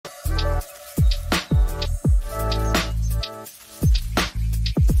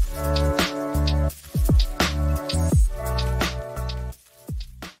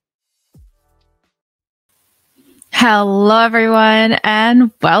Hello, everyone,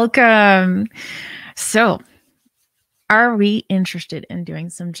 and welcome. So, are we interested in doing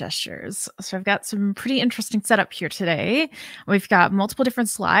some gestures? So, I've got some pretty interesting setup here today. We've got multiple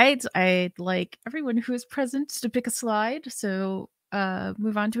different slides. I'd like everyone who is present to pick a slide. So,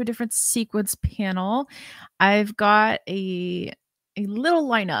 move on to a different sequence panel. I've got a little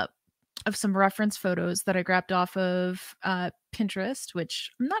lineup of some reference photos that I grabbed off of Pinterest, which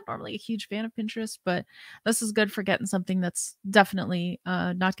I'm not normally a huge fan of Pinterest, but this is good for getting something that's definitely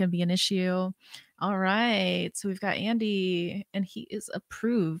not going to be an issue. All right, so we've got Andy, and he is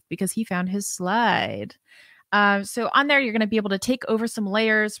approved because he found his slide. So on there, you're going to be able to take over some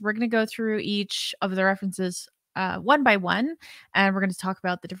layers. We're going to go through each of the references one by one, and we're going to talk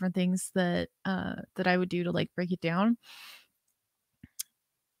about the different things that I would do to like break it down.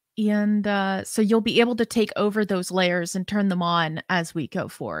 And so you'll be able to take over those layers and turn them on as we go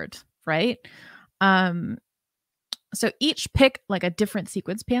forward, right? So each pick like a different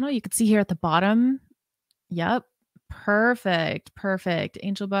sequence panel. You can see here at the bottom. Yep. Perfect. Perfect.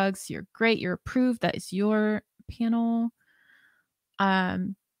 Angel bugs, you're great. You're approved. That is your panel.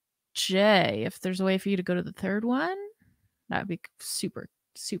 Jay, if there's a way for you to go to the third one, that'd be super,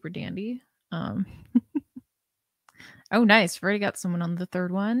 super dandy. Oh, nice. We've already got someone on the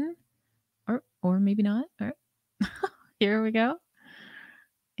third one. Or maybe not. All right. Here we go.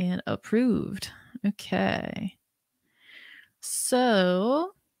 And approved. Okay.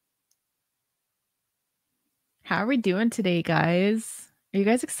 So, how are we doing today, guys? Are you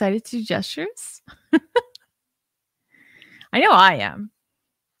guys excited to do gestures? I know I am.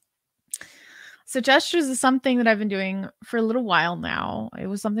 So gestures is something that I've been doing for a little while now. It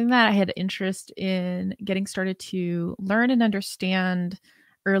was something that I had interest in getting started to learn and understand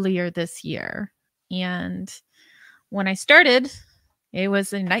earlier this year. And when I started, it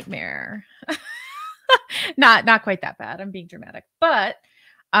was a nightmare. Not quite that bad. I'm being dramatic. But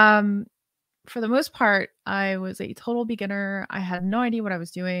for the most part, I was a total beginner. I had no idea what I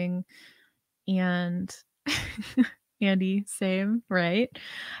was doing. And Andy, same, right?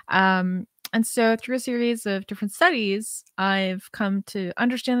 And so through a series of different studies, I've come to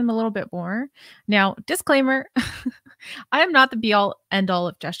understand them a little bit more. Now, disclaimer, I am not the be all end all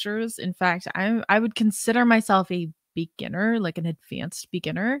of gestures. In fact, I would consider myself a beginner, like an advanced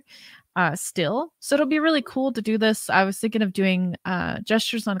beginner still. So it'll be really cool to do this. I was thinking of doing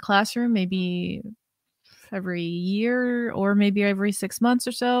gestures on a classroom, maybe every year or maybe every 6 months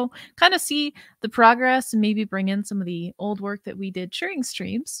or so, kind of see the progress and maybe bring in some of the old work that we did during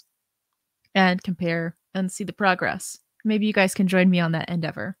streams and compare and see the progress. Maybe you guys can join me on that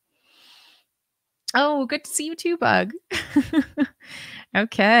endeavor. Oh, good to see you too, Bug.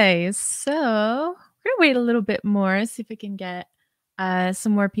 Okay, so we're gonna wait a little bit more, see if we can get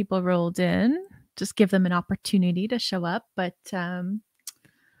some more people rolled in. Just give them an opportunity to show up. But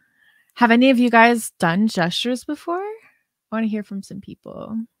have any of you guys done gestures before? I want to hear from some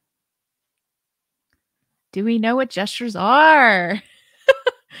people. Do we know what gestures are?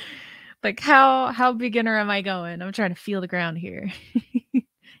 Like how beginner am I going? I'm trying to feel the ground here.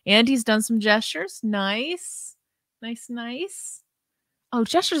 Andy's done some gestures. Nice. Nice. Oh,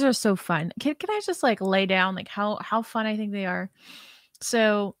 gestures are so fun. Can I just like lay down like how fun I think they are?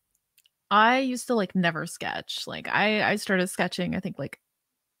 So I used to like never sketch. Like I started sketching, I think like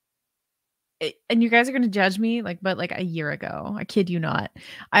and you guys are gonna judge me, like, but like a year ago. I kid you not.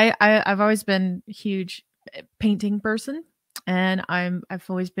 I've always been a huge painting person, and I've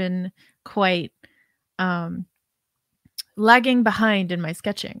always been quite lagging behind in my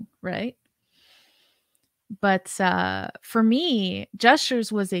sketching, right? But for me,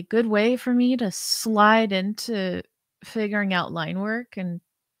 gestures was a good way for me to slide into figuring out line work and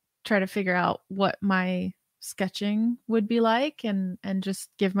try to figure out what my sketching would be like, and just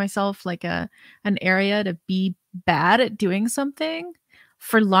give myself like an area to be bad at doing something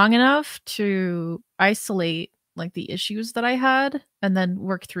for long enough to isolate like the issues that I had and then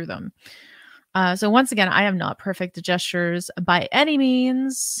work through them. So once again, I am not perfect at gestures by any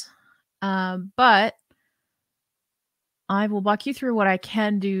means, but I will walk you through what I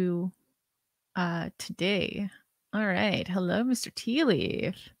can do today. All right. Hello, Mr. Tea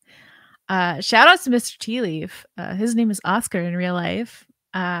Leaf. Shout out to Mr. Tea Leaf. His name is Oscar in real life.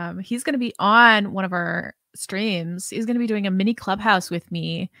 He's going to be on one of our streams. He's going to be doing a mini clubhouse with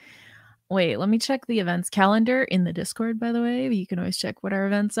me. Wait, let me check the events calendar in the Discord, by the way. You can always check what our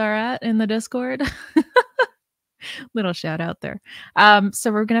events are at in the Discord. Little shout out there. So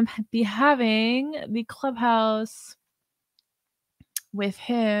we're going to be having the clubhouse with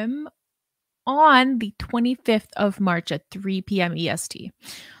him on the 25th of March at 3 p.m. EST.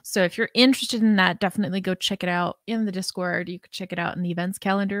 So if you're interested in that, definitely go check it out in the Discord. You could check it out in the events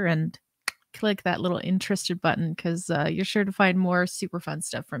calendar and click that little interested button because you're sure to find more super fun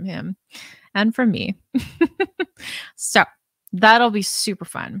stuff from him and from me. So that'll be super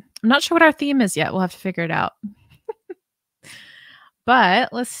fun. I'm not sure what our theme is yet. We'll have to figure it out.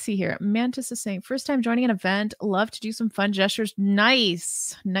 But let's see here. Mantis is saying, first time joining an event. Love to do some fun gestures.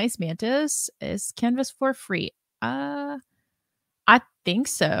 Nice. Nice, Mantis. Is Canvas for free? I think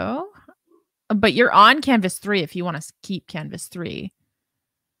so. But you're on Canvas 3 if you want to keep Canvas 3.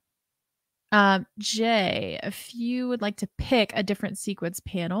 Jay, if you would like to pick a different sequence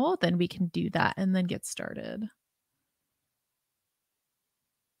panel, then we can do that and then get started.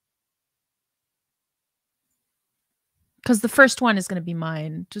 Because the first one is going to be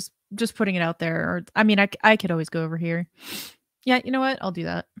mine. Just putting it out there. Or I mean, I could always go over here. Yeah, you know what? I'll do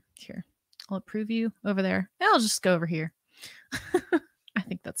that. Here. I'll approve you over there. And I'll just go over here. I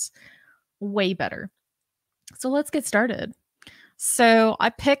think that's way better. So let's get started. So I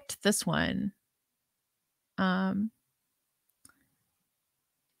picked this one.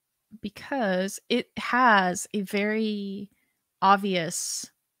 Because it has a very obvious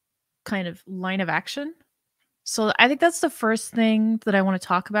kind of line of action. So I think that's the first thing that I want to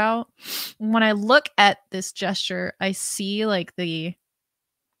talk about. When I look at this gesture, I see like the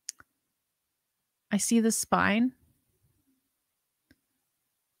spine.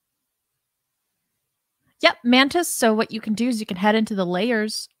 Yep, Mantis. So what you can do is you can head into the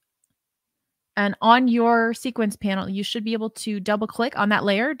layers. And on your sequence panel, you should be able to double click on that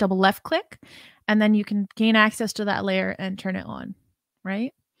layer, double left click, and then you can gain access to that layer and turn it on,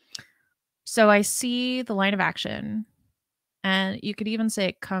 right? So I see the line of action, and you could even say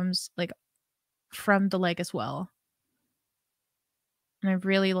it comes like from the leg as well. And I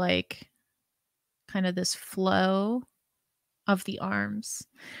really like kind of this flow of the arms.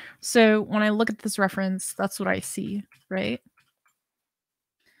 So when I look at this reference, that's what I see, right?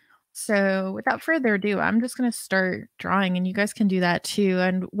 So without further ado, I'm just going to start drawing and you guys can do that too.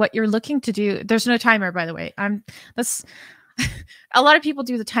 And what you're looking to do, there's no timer, by the way. That's a lot of people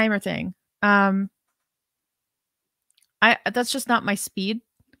do the timer thing. That's just not my speed.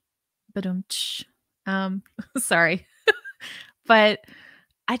 But sorry. But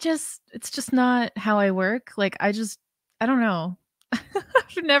it's just not how I work. Like I don't know.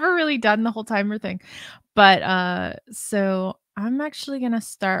 I've never really done the whole timer thing. But so I'm actually going to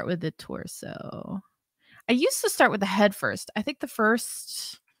start with the torso. I used to start with the head first. I think the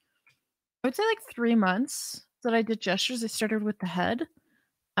first, I would say like 3 months that I did gestures, I started with the head.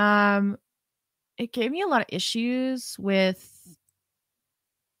 It gave me a lot of issues with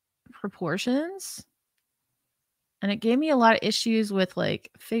proportions. And it gave me a lot of issues with like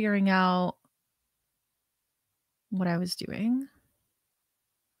figuring out what I was doing.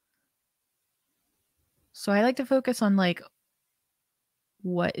 So I like to focus on like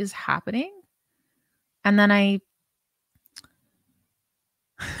what is happening. And then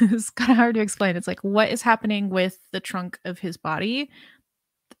it's kind of hard to explain. It's like what is happening with the trunk of his body.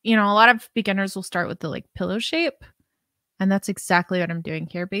 You know, a lot of beginners will start with the like pillow shape. And that's exactly what I'm doing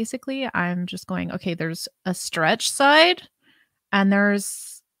here. Basically, I'm just going, okay, there's a stretch side and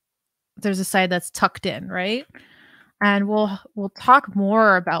there's a side that's tucked in, right? And we'll talk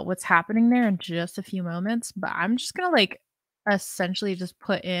more about what's happening there in just a few moments, but I'm just going to like essentially just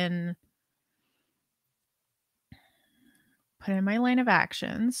put in my line of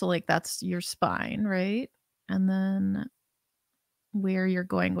action. So like that's your spine, right? And then where you're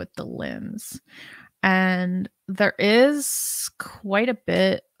going with the limbs. And there is quite a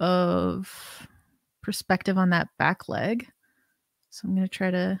bit of perspective on that back leg. So I'm going to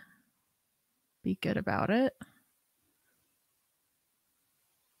try to be good about it.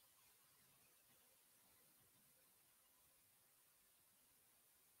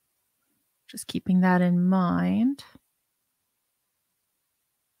 Just keeping that in mind.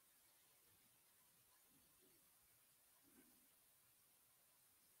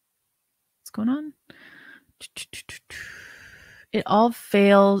 What's going on? If all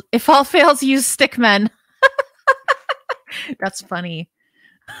fails, use stickmen. That's funny.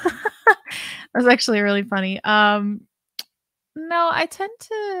 That's actually really funny. No, I tend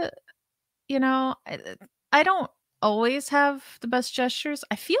to, you know, I don't always have the best gestures.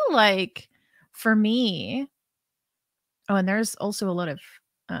 I feel like for me, and there's also a lot of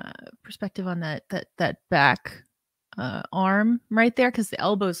perspective on that back arm right there because the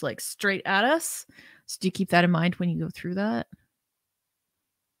elbow's like straight at us. So do you keep that in mind when you go through that?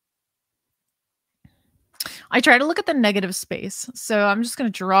 I try to look at the negative space. So I'm just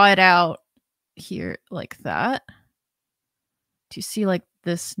going to draw it out here like that. Do you see like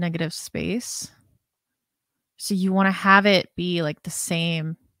this negative space? So you want to have it be like the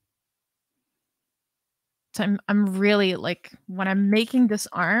same. So I'm really like, when I'm making this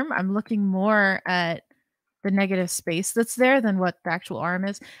arm, I'm looking more at the negative space that's there than what the actual arm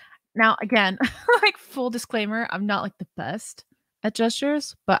is. Now, again, like full disclaimer, I'm not like the best at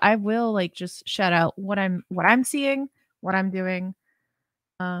gestures, but I will like just shout out what I'm seeing, what I'm doing.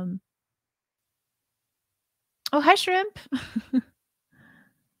 Oh, hi shrimp.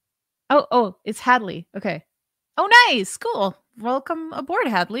 Oh, it's Hadley. Okay. Oh, nice. Cool. Welcome aboard,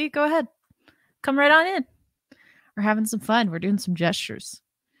 Hadley. Go ahead. Come right on in. We're having some fun. We're doing some gestures.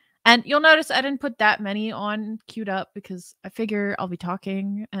 And you'll notice I didn't put that many on queued up because I figure I'll be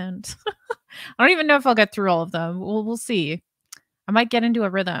talking and I don't even know if I'll get through all of them. We'll see. I might get into a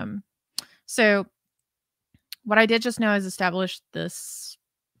rhythm. So what I did just now is establish this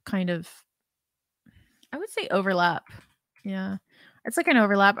kind of, I would say, overlap. Yeah. It's like an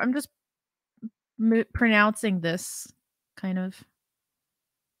overlap. I'm just pronouncing this kind of.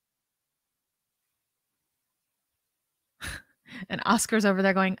 And Oscar's over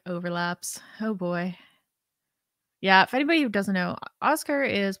there going, overlaps. Oh boy. Yeah, if anybody who doesn't know, Oscar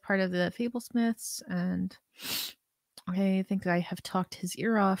is part of the Fablesmiths, and I think I have talked his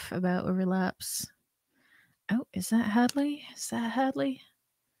ear off about overlaps. Oh, is that Hadley? Is that Hadley?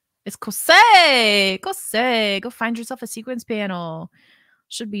 It's Kosei! Kosei! Go find yourself a sequence panel.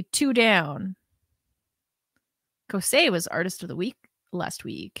 Should be 2 down. Kosei was Artist of the Week last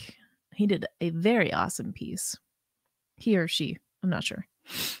week. He did a very awesome piece. He or she, I'm not sure.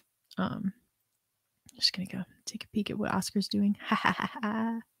 Just gonna go take a peek at what Oscar's doing. Ha ha ha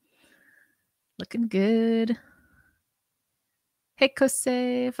ha. Looking good. Hey,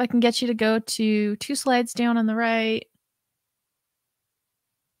 Kosei, if I can get you to go to 2 slides down on the right.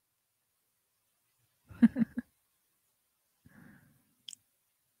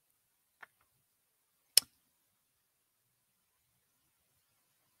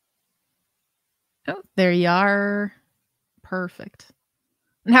 Oh, there you are. Perfect.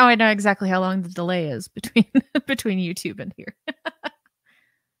 Now I know exactly how long the delay is between between YouTube and here.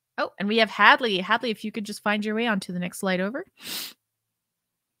 Oh, and we have Hadley. Hadley, if you could just find your way onto the next slide over.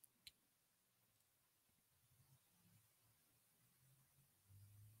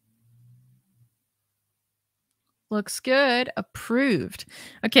 Looks good. Approved.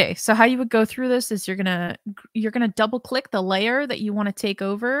 Okay, so how you would go through this is you're gonna double click the layer that you want to take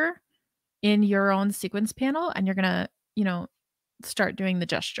over in your own sequence panel, and you're gonna, start doing the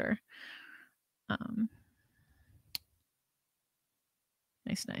gesture.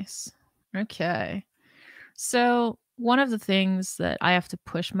 Nice. Okay. So one of the things that I have to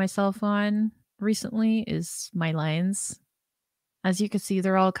push myself on recently is my lines. As you can see,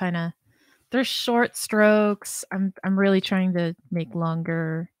 they're short strokes. I'm really trying to make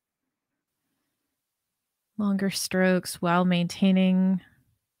longer strokes while maintaining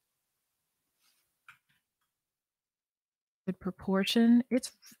good proportion.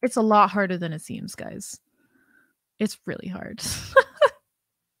 It's a lot harder than it seems, guys. It's really hard.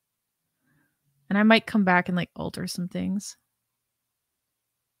 And I might come back and like alter some things.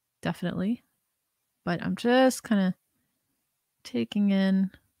 Definitely. But I'm just kind of taking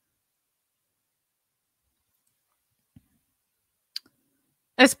in.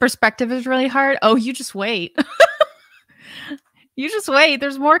 This perspective is really hard. Oh, you just wait. You just wait.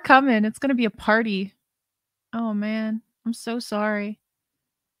 There's more coming. It's going to be a party. Oh, man. I'm so sorry.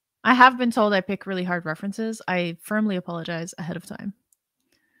 I have been told I pick really hard references. I firmly apologize ahead of time.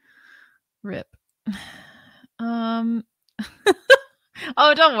 Rip. Oh,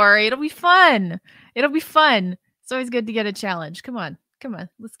 don't worry. It'll be fun. It'll be fun. It's always good to get a challenge. Come on.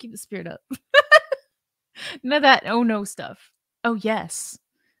 Let's keep the spirit up. None of that oh no stuff. Oh, yes.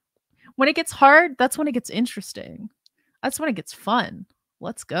 When it gets hard, that's when it gets interesting. That's when it gets fun.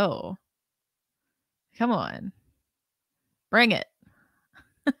 Let's go. Come on. Bring it.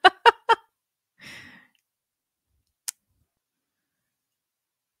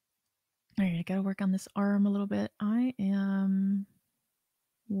 All right, I gotta work on this arm a little bit. I am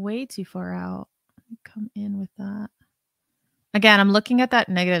way too far out. Come in with that. Again, I'm looking at that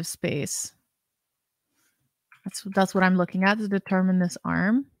negative space. That's what I'm looking at to determine this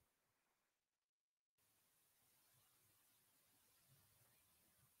arm.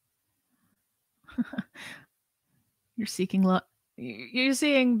 You're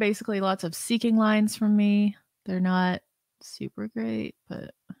seeing basically lots of seeking lines from me. They're not super great,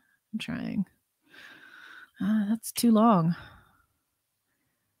 but I'm trying. That's too long.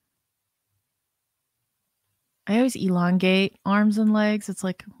 I always elongate arms and legs. It's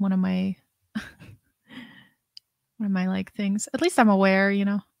like one of my One of my like things. At least I'm aware, you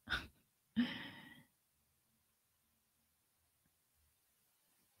know.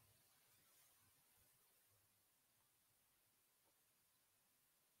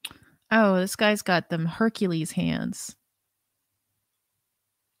 Oh, this guy's got them Hercules hands.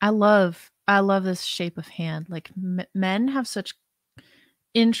 I love this shape of hand. Like men have such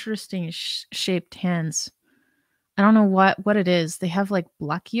interesting shaped hands. I don't know what it is. They have like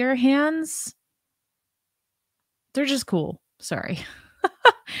blockier hands. They're just cool. Sorry.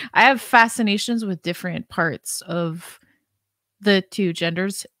 I have fascinations with different parts of the two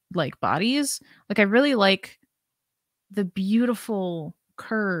genders like bodies. Like I really like the beautiful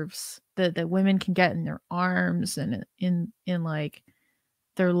curves that women can get in their arms and in like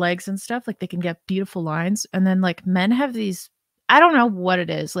their legs and stuff. Like they can get beautiful lines. And then like men have these, I don't know what it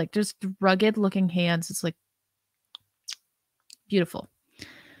is, like just rugged looking hands. It's like beautiful.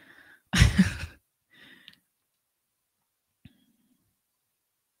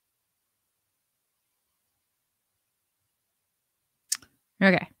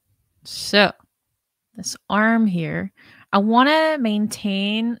 Okay. So this arm here, I want to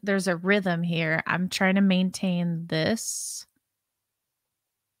maintain, there's a rhythm here. I'm trying to maintain this,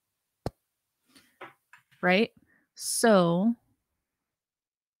 right? So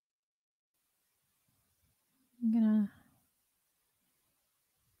I'm gonna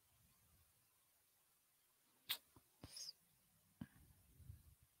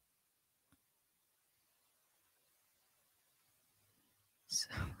so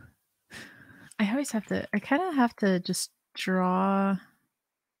I always have to, I kind of have to just draw.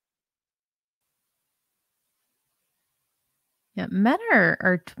 Yeah, men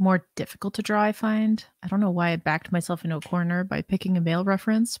are more difficult to draw, I find. I don't know why I backed myself into a corner by picking a male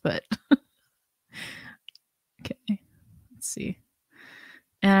reference, but okay. Let's see.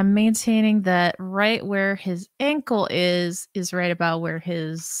 And I'm maintaining that right where his ankle is right about where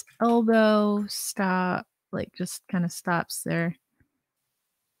his elbow stop, like just kind of stops there.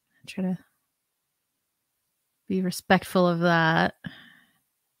 Try to be respectful of that. I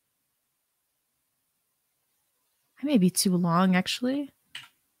may be too long, actually.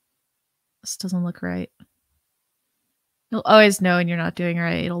 This doesn't look right. You'll always know when you're not doing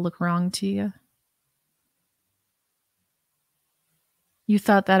right. It'll look wrong to you. You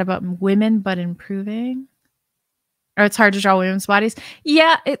thought that about women, but improving? Or it's hard to draw women's bodies?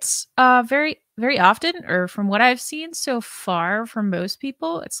 Yeah, it's very, very often, or from what I've seen so far from most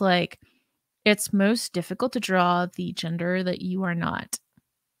people, it's like it's most difficult to draw the gender that you are not.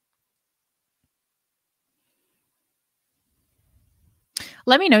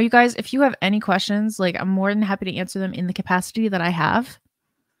 Let me know, you guys, if you have any questions. Like, I'm more than happy to answer them in the capacity that I have.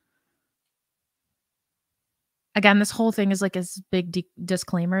 Again, this whole thing is like a big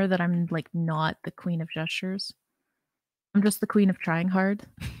disclaimer that I'm like not the queen of gestures. I'm just the queen of trying hard.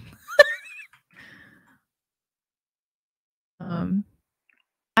 um,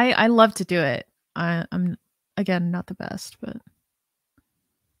 I love to do it. I'm again not the best, but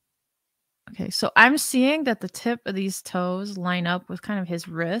okay. So I'm seeing that the tip of these toes line up with kind of his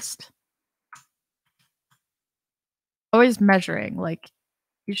wrist. Always measuring, like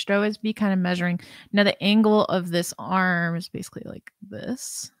you should always be kind of measuring. Now the angle of this arm is basically like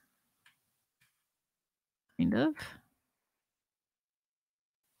this, kind of.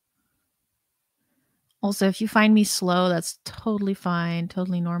 Also, if you find me slow, that's totally fine,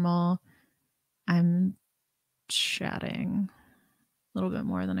 totally normal. I'm chatting a little bit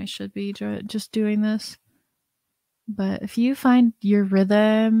more than I should be just doing this. But if you find your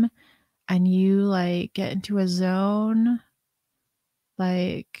rhythm and you like get into a zone,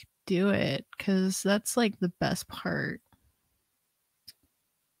 like do it, because that's like the best part.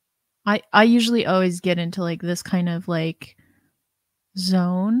 I usually always get into like this kind of like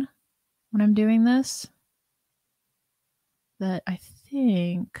zone when I'm doing this that I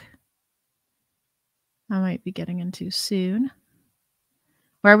think I might be getting into soon.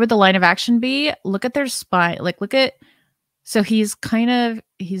 Where would the line of action be? Look at their spine. Like look at, so he's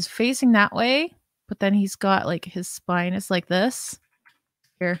facing that way, but then he's got like his spine is like this.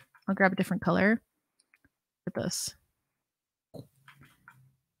 Here, I'll grab a different color. Look at this.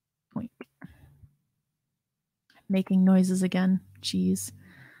 Point. Making noises again. Jeez.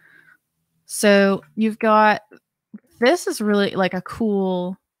 So you've got, this is really like a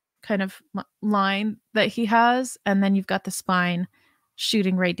cool kind of line that he has. And then you've got the spine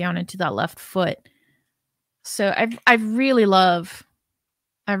shooting right down into that left foot. So I really love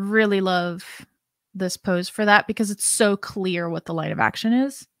this pose for that because it's so clear what the line of action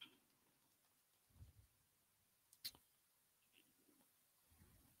is.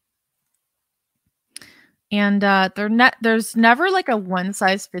 And there's never like a one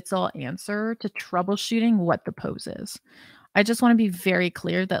size fits all answer to troubleshooting what the pose is. I just want to be very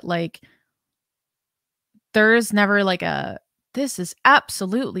clear that like there is never like a this is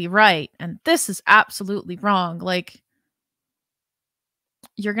absolutely right and this is absolutely wrong. Like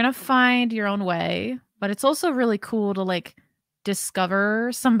you're going to find your own way, but it's also really cool to like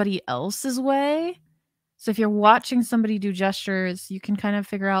discover somebody else's way. So if you're watching somebody do gestures, you can kind of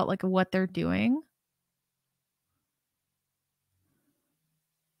figure out like what they're doing.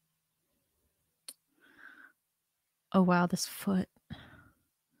 Oh wow, this foot.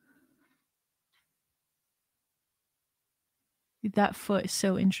 That foot is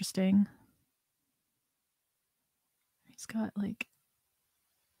so interesting. He's got like,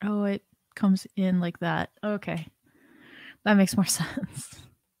 oh, it comes in like that. Okay. That makes more sense.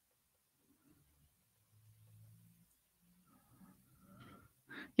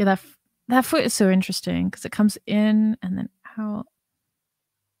 Yeah, that foot is so interesting because it comes in and then out.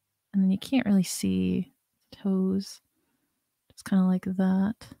 And then you can't really see toes. It's kind of like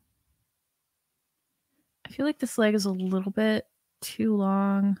that. I feel like this leg is a little bit too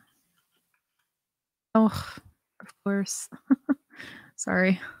long. Oh, of course.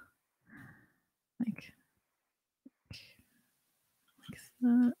 Sorry. Like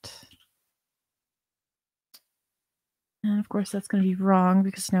that. And of course that's going to be wrong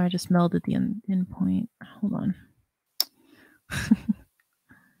because now I just melded the end point. Hold on.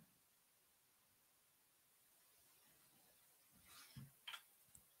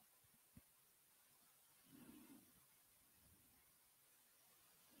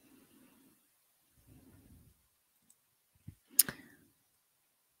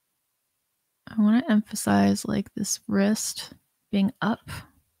 I want to emphasize like this wrist being up. I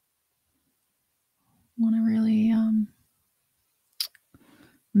want to really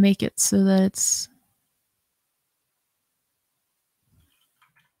make it so that it's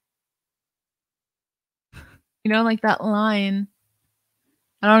like that line.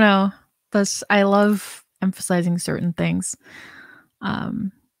 I don't know. I love emphasizing certain things.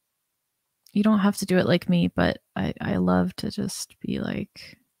 You don't have to do it like me, but I love to just be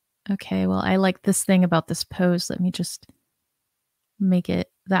like, okay, well, I like this thing about this pose. Let me just make it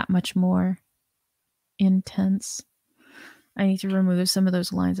that much more intense. I need to remove some of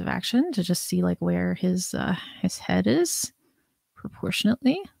those lines of action to just see like where his head is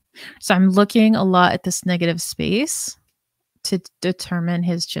proportionately. So I'm looking a lot at this negative space to determine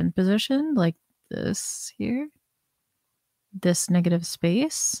his chin position, like this here. This negative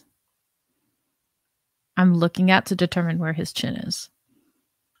space I'm looking at to determine where his chin is.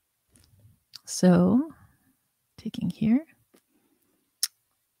 So taking here,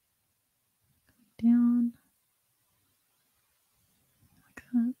 down, like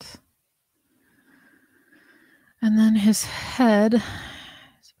that. And then his head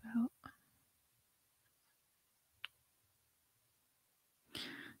is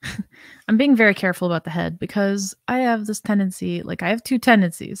about... I'm being very careful about the head because I have this tendency, like I have two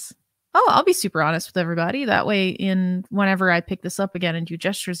tendencies. Oh, I'll be super honest with everybody. That way, whenever I pick this up again and do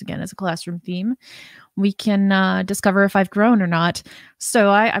gestures again as a classroom theme, we can discover if I've grown or not. So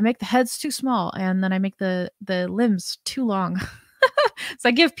I make the heads too small, and then I make the limbs too long. So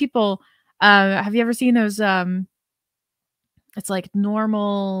I give people. Have you ever seen those? It's like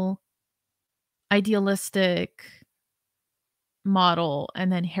normal, idealistic model, and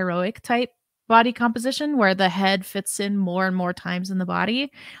then heroic type body composition where the head fits in more and more times in the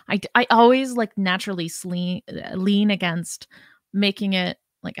body. I always like naturally lean against making it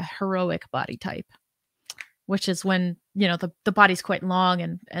like a heroic body type, which is when the body's quite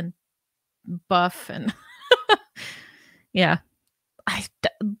long and buff and yeah.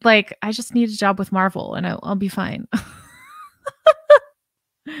 I just need a job with Marvel and I'll be fine.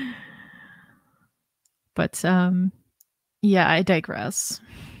 But yeah, I digress.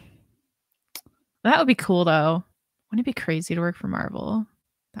 That would be cool though. Wouldn't it be crazy to work for Marvel?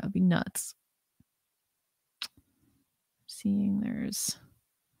 That would be nuts. Seeing there's...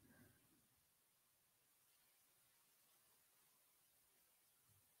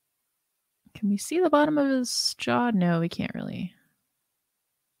 Can we see the bottom of his jaw? No, we can't really.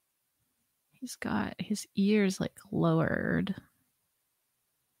 He's got his ears like lowered.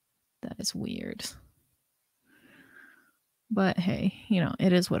 That is weird. But hey,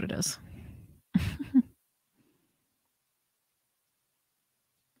 it is what it is.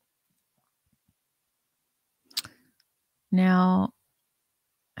 Now,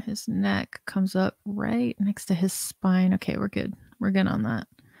 his neck comes up right next to his spine. Okay, we're good. We're good on that.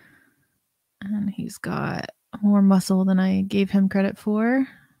 And he's got more muscle than I gave him credit for.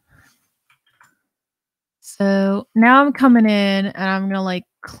 So now I'm coming in and I'm gonna like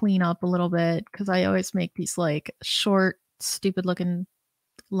clean up a little bit because I always make these like short, stupid looking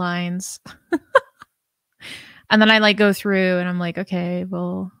lines. And then I like go through and I'm like, okay,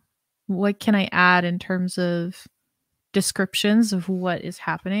 well, what can I add in terms of descriptions of what is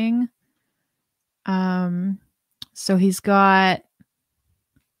happening? Um, so he's got,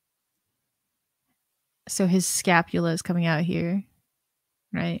 so his scapula is coming out here,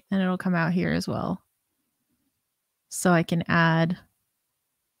 right? And it'll come out here as well. So I can add,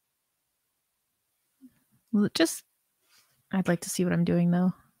 well, just, I'd like to see what I'm doing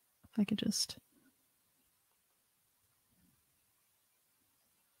though. If I could just,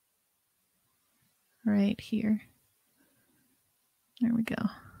 right here. There we go.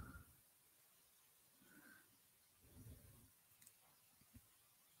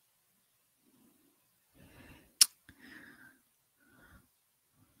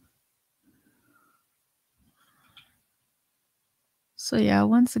 So yeah,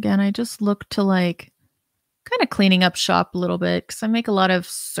 once again, I just look to like kind of cleaning up shop a little bit because I make a lot of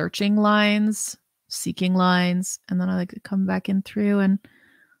searching lines, seeking lines, and then I like to come back in through and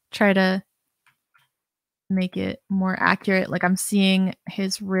try to make it more accurate. Like I'm seeing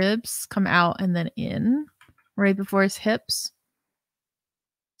his ribs come out and then in right before his hips.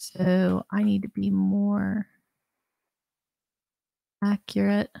 So I need to be more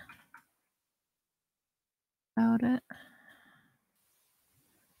accurate about it.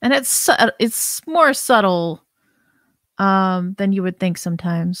 And it's more subtle than you would think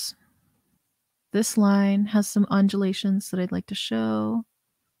sometimes. This line has some undulations that I'd like to show.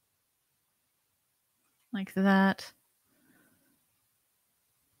 Like that.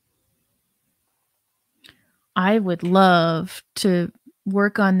 I would love to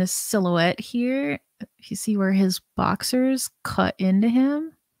work on this silhouette here. You see where his boxers cut into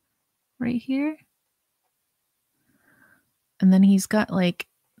him? Right here. And then he's got like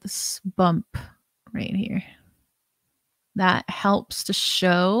this bump right here. That helps to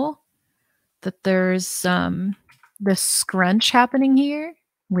show that there's this scrunch happening here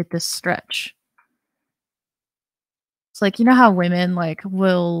with this stretch. It's like, you know how women like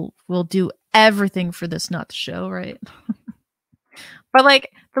will do everything for this not to show, right? But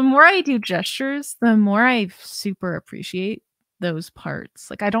like the more I do gestures, the more I super appreciate those parts.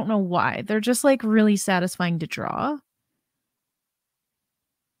 Like I don't know why. They're just like really satisfying to draw.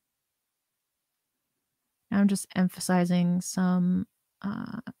 I'm just emphasizing some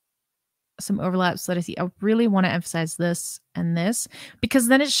overlaps that I see. I really want to emphasize this and this because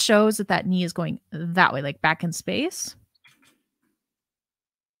then it shows that that knee is going that way, like back in space.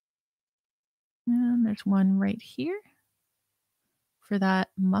 And there's one right here for that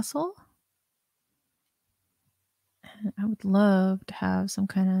muscle. And I would love to have some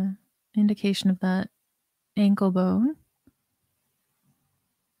kind of indication of that ankle bone.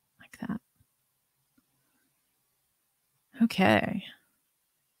 Like that. Okay.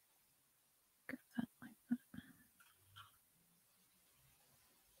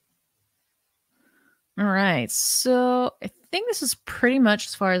 All right. So I think this is pretty much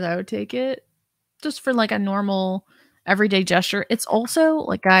as far as I would take it. Just for like a normal everyday gesture. It's also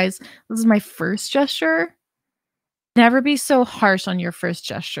like, guys, this is my first gesture. Never be so harsh on your first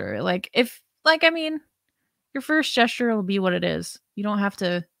gesture. Like if like I mean, your first gesture will be what it is. You don't have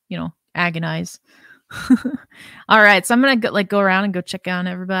to, agonize. All right, so I'm gonna go around and go check on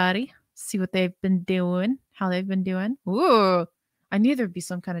everybody, see what they've been doing, how they've been doing. Ooh, I knew there'd be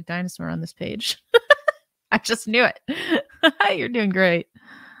some kind of dinosaur on this page. I just knew it. You're doing great.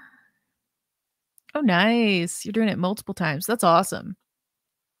 Oh, nice. You're doing it multiple times. That's awesome.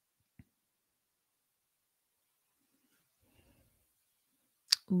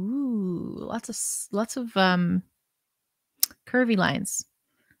 Ooh, lots of curvy lines.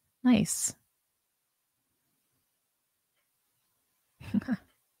 Nice.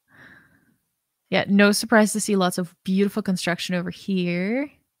 Yeah, no surprise to see lots of beautiful construction over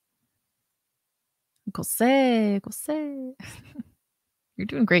here. Cosé. You're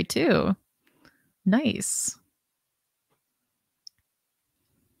doing great too. Nice.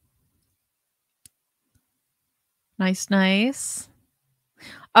 Nice.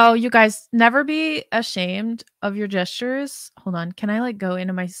 Oh, you guys, never be ashamed of your gestures. Hold on. Can I like go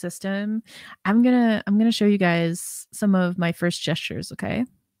into my system? I'm gonna show you guys some of my first gestures, okay?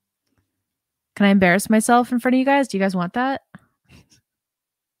 Can I embarrass myself in front of you guys? Do you guys want that?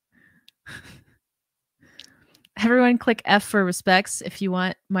 Everyone click F for respects if you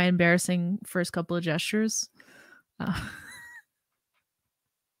want my embarrassing first couple of gestures.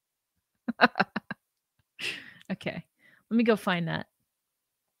 Okay. Let me go find that.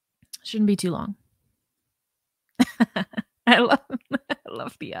 Shouldn't be too long. I love I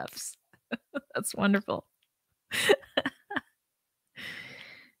love the Fs. That's wonderful.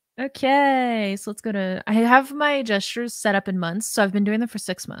 Okay, so let's go to I have my gestures set up in months, so I've been doing them for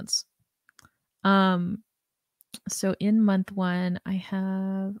 6 months. Um, so in month 1, I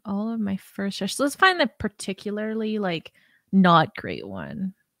have all of my first gestures. Let's find the particularly, like, not great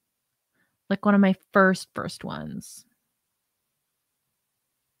one. Like, one of my first ones.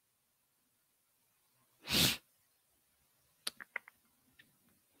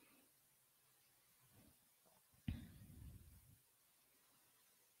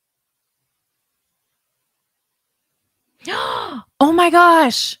 Oh my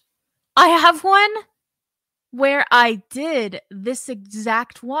gosh! I have one where I did this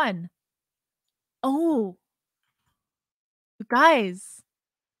exact one. Oh, you guys.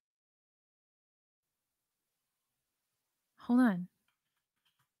 Hold on.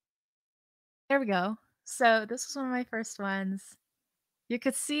 There we go. So this was one of my first ones. You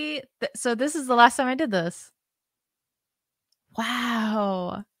could see so this is the last time I did this.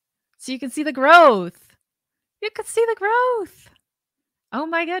 Wow. So you can see the growth. You could see the growth. Oh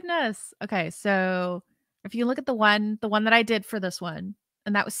my goodness. Okay, so if you look at the one that I did for this one,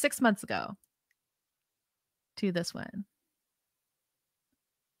 and that was 6 months ago to this one.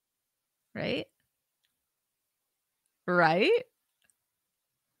 Right? Right?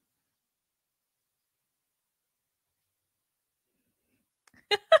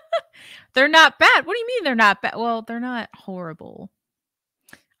 They're not bad. What do you mean they're not bad? Well, they're not horrible.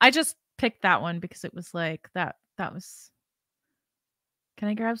 I just picked that one because it was like that was. Can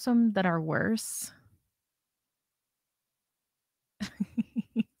I grab some that are worse?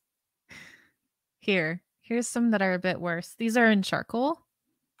 Here's some that are a bit worse. These are in charcoal.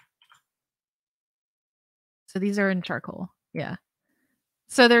 So these are in charcoal. Yeah.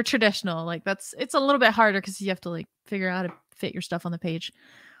 So they're traditional. Like it's a little bit harder because you have to like figure out how to fit your stuff on the page.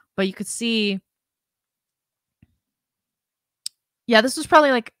 But you could see. Yeah, this was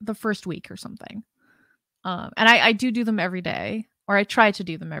probably like the first week or something. And I do them every day, or I try to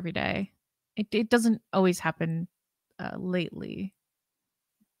do them every day. It doesn't always happen lately.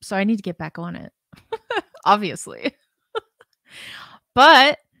 So I need to get back on it. Obviously.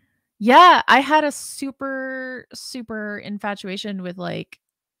 But yeah, I had a super infatuation with like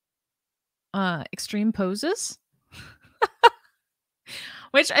extreme poses.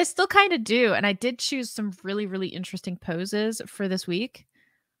 Which I still kind of do, and I did choose some really interesting poses for this week.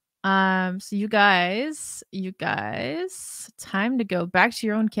 So you guys, time to go back to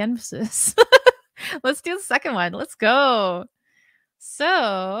your own canvases. Let's do the second one. Let's go.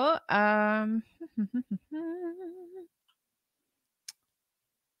 So,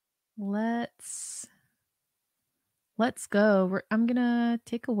 let's go. I'm gonna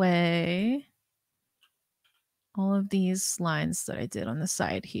take away all of these lines that I did on the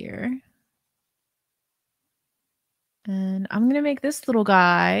side here. And I'm gonna make this little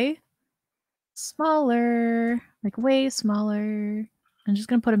guy smaller, like way smaller. I'm just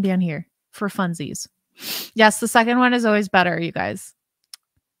gonna put him down here for funsies. Yes, the second one is always better, you guys.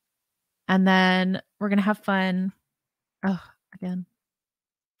 And then we're gonna have fun. Oh, again.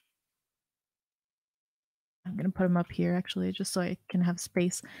 I'm gonna put him up here actually, just so I can have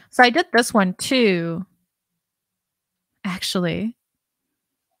space. So I did this one too. Actually,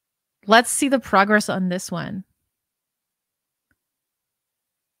 let's see the progress on this one.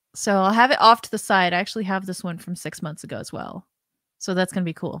 So I'll have it off to the side. I actually have this one from 6 months ago as well. So that's going to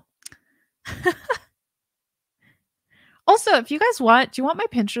be cool. Also, if you guys want, do you want my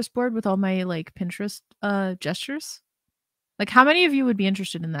Pinterest board with all my like Pinterest gestures? Like how many of you would be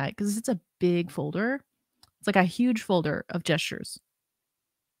interested in that? Because it's a big folder. It's like a huge folder of gestures.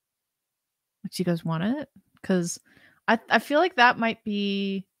 Do you guys want it? Because I feel like that might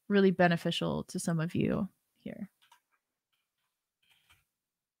be really beneficial to some of you here.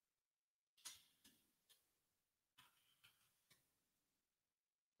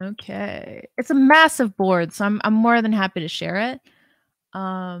 Okay. It's a massive board, so I'm more than happy to share it.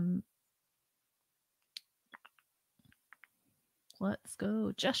 Let's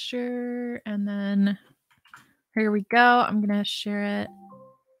go gesture, and then here we go. I'm gonna share it.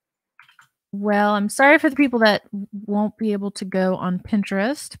 Well, I'm sorry for the people that won't be able to go on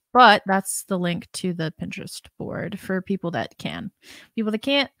Pinterest, but that's the link to the Pinterest board for people that can. People that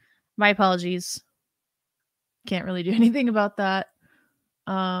can't, my apologies. Can't really do anything about that.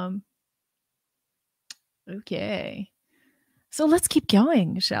 Okay. So let's keep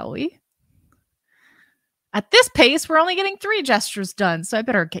going, shall we? At this pace, we're only getting 3 gestures done, so I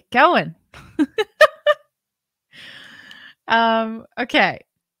better get going. Okay.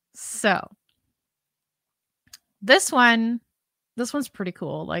 So This one's pretty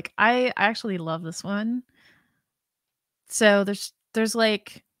cool. Like, I actually love this one. So there's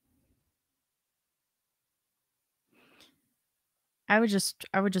like I would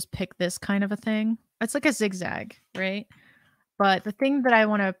just pick this kind of a thing. It's like a zigzag, right? But the thing that I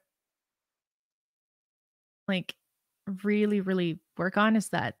wanna, like, really, really work on is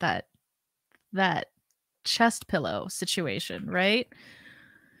that chest pillow situation, right?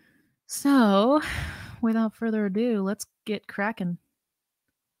 So, without further ado, let's get cracking.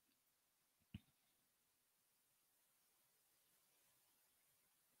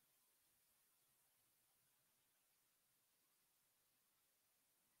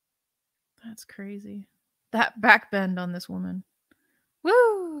 That's crazy. That back bend on this woman.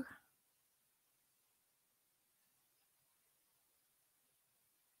 Woo!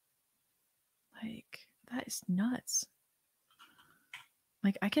 Like, that is nuts.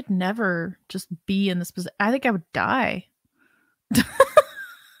 Like, I could never just be in this position. I think I would die.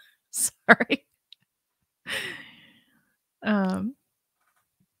 Sorry. Um,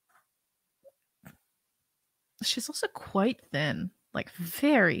 she's also quite thin, like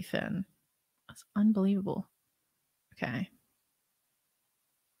very thin. That's unbelievable. Okay.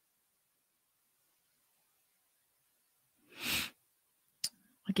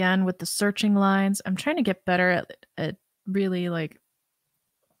 Again, with the searching lines, I'm trying to get better at really like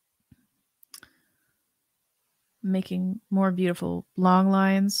making more beautiful long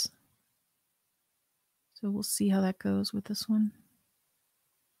lines. So we'll see how that goes with this one.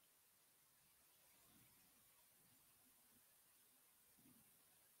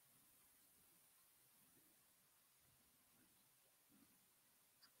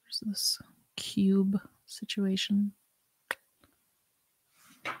 There's this cube situation.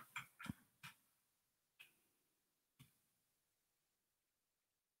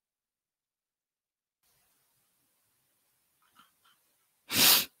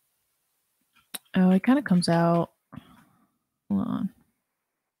 Oh, it kind of comes out. Hold on.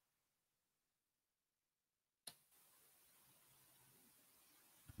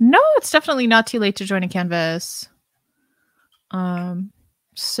 No, it's definitely not too late to join a canvas.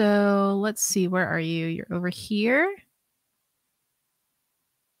 So let's see, where are you? You're over here.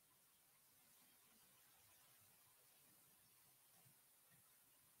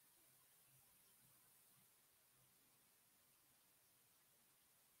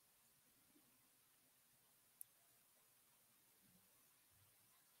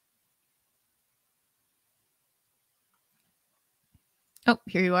 Oh,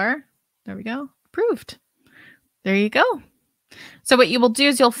 here you are. There we go. Approved. There you go. So what you will do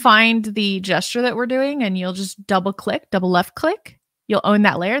is you'll find the gesture that we're doing and you'll just double left click. You'll own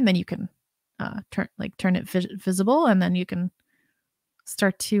that layer and then you can turn it visible and then you can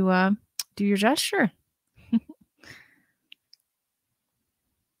start to do your gesture.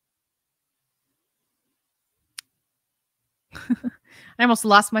 I almost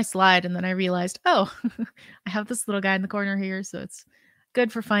lost my slide and then I realized, oh, I have this little guy in the corner here, so it's good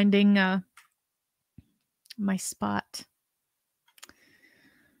for finding my spot.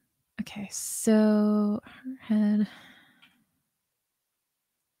 Okay, so her head.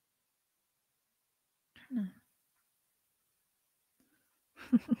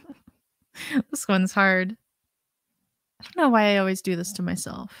 This one's hard. I don't know why I always do this to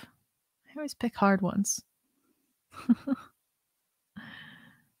myself. I always pick hard ones.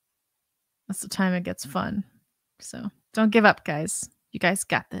 That's the time it gets fun. So don't give up, guys. You guys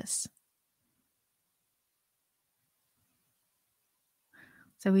got this.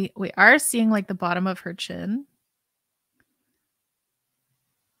 So we are seeing like the bottom of her chin.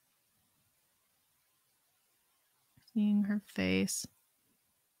 Seeing her face.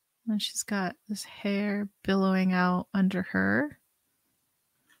 And she's got this hair billowing out under her.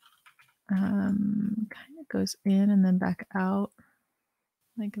 Kind of goes in and then back out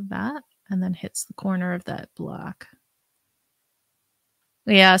like that, and then hits the corner of that block.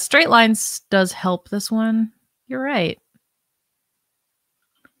 Yeah, straight lines does help this one. You're right.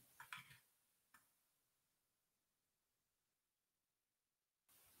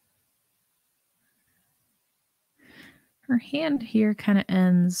 Her hand here kind of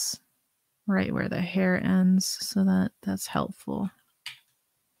ends right where the hair ends, so that's helpful.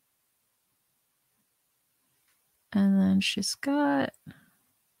 And then she's got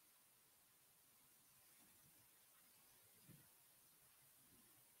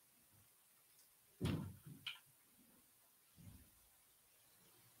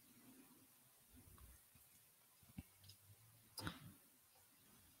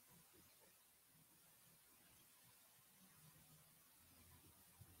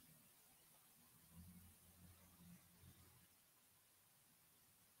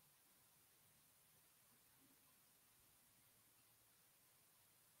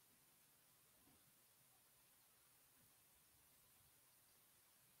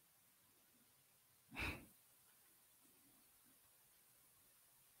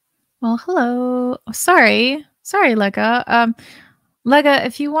Well, hello. Oh, sorry, Lega. Lega,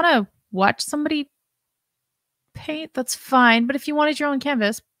 if you want to watch somebody paint, that's fine. But if you wanted your own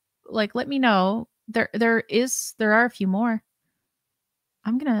canvas, like, let me know. There are a few more.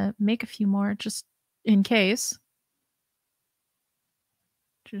 I'm gonna make a few more in case,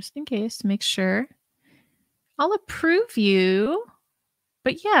 just in case to make sure. I'll approve you.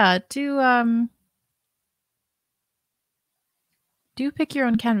 But yeah, do pick your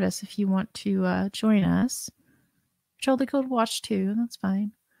own canvas if you want to join us. Totally cool to watch too. That's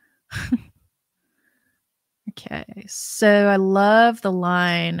fine. Okay, so I love the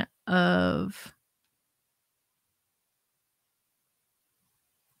line of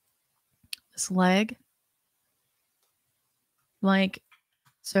this leg. Like,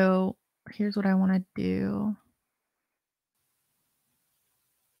 so here's what I want to do.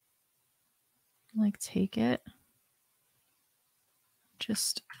 Like, take it.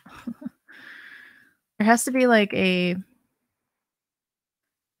 Just, there has to be like a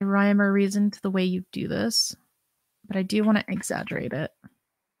rhyme or reason to the way you do this, but I do want to exaggerate it a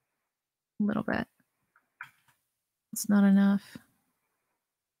little bit. It's not enough.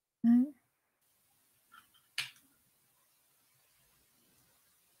 Okay.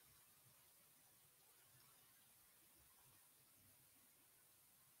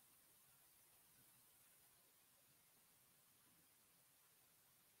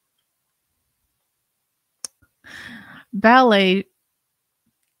 Ballet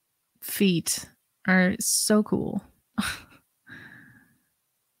feet are so cool.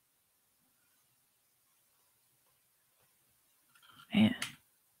 Man,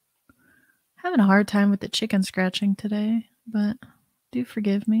 having a hard time with the chicken scratching today, but do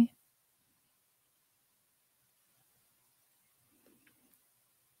forgive me.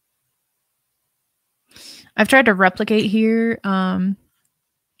 I've tried to replicate here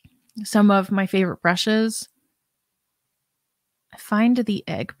some of my favorite brushes. I find the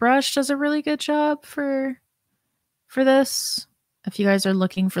egg brush does a really good job for this. If you guys are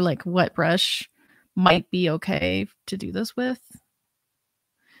looking for like what brush might be okay to do this with.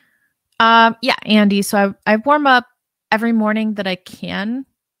 Yeah, Andy. So I warm up every morning that I can,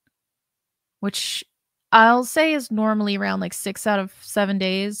 which I'll say is normally around like 6 out of 7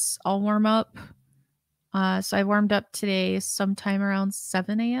 days I'll warm up. So I warmed up today sometime around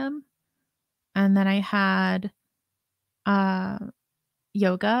 7 a.m. And then I had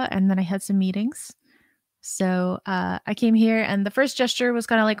yoga, and then I had some meetings. So I came here, and the first gesture was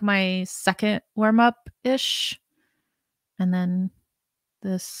kind of like my second warm up ish, and then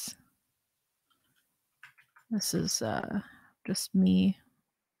this is just me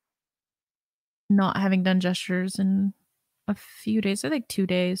not having done gestures in a few days. I think 2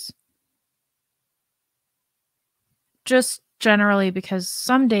 days. Just generally because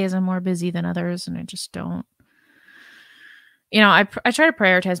some days I'm more busy than others, and I just don't. I try to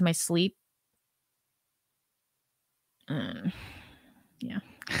prioritize my sleep. Yeah.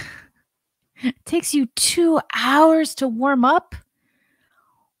 It takes you 2 hours to warm up?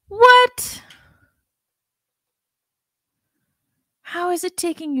 What? How is it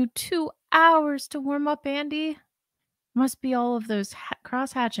taking you 2 hours to warm up, Andy? Must be all of those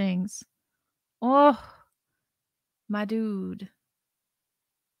cross hatchings. Oh, my dude.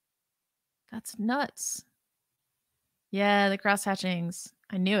 That's nuts. Yeah, the cross hatchings.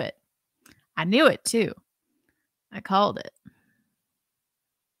 I knew it. I knew it too. I called it.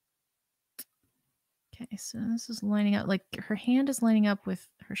 Okay, so this is lining up. Like her hand is lining up with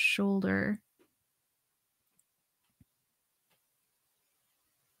her shoulder.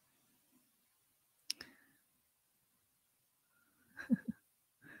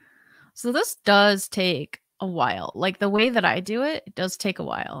 So this does take a while. Like the way that I do it, it does take a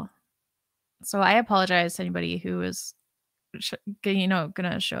while. So I apologize to anybody who is,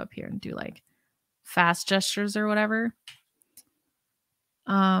 gonna show up here and do like fast gestures or whatever.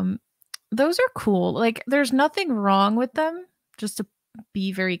 Those are cool. Like there's nothing wrong with them, just to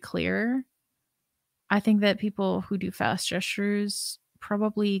be very clear. I think that people who do fast gestures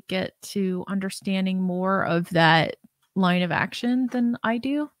probably get to understanding more of that line of action than I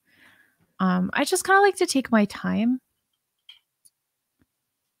do. I just kind of like to take my time.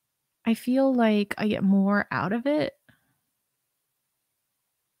 I feel like I get more out of it.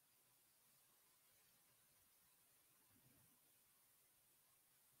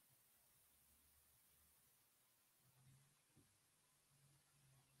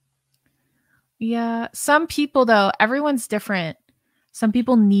 Yeah, some people though, everyone's different. Some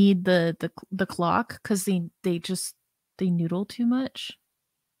people need the clock because they noodle too much.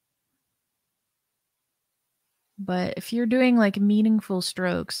 But if you're doing like meaningful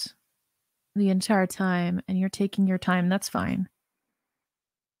strokes, the entire time and you're taking your time, that's fine.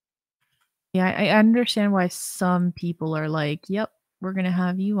 Yeah, I understand why some people are like, "Yep, we're gonna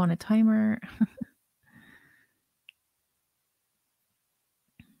have you on a timer."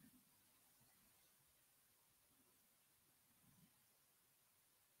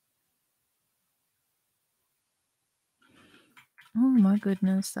 Oh my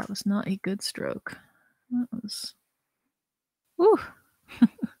goodness, that was not a good stroke. That was Woo.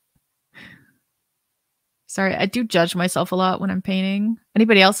 Sorry, I do judge myself a lot when I'm painting.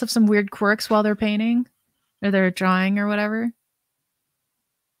 Anybody else have some weird quirks while they're painting? Or they're drawing or whatever?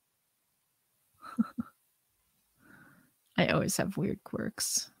 I always have weird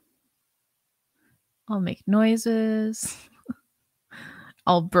quirks. I'll make noises.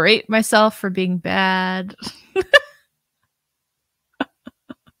 I'll berate myself for being bad.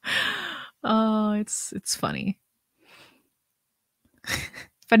 Oh, it's funny.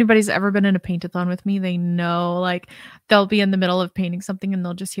 If anybody's ever been in a paint-a-thon with me, they know, like, they'll be in the middle of painting something and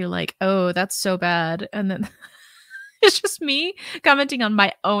they'll just hear like, "Oh, that's so bad." And then it's just me commenting on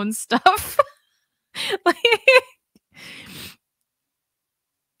my own stuff. Like,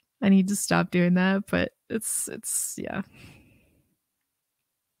 I need to stop doing that, but it's yeah.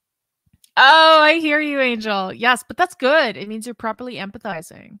 Oh, I hear you, Angel. Yes, but that's good. It means you're properly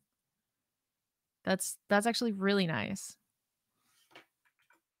empathizing. That's actually really nice.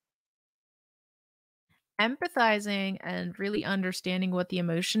 Empathizing and really understanding what the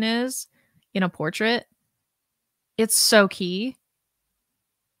emotion is in a portrait, it's so key.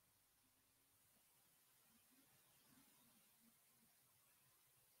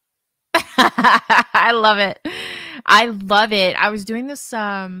 I love it. I love it. I was doing this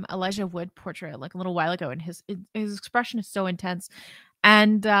Elijah Wood portrait like a little while ago and his expression is so intense.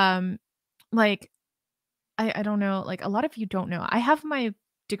 And like I don't know, like a lot of you don't know. I have my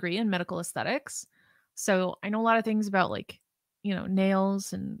degree in medical aesthetics. So I know a lot of things about like,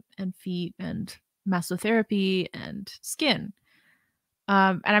 nails and feet and massotherapy and skin.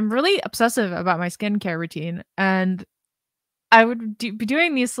 And I'm really obsessive about my skincare routine. And I would be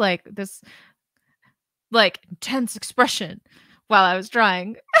doing this like intense expression while I was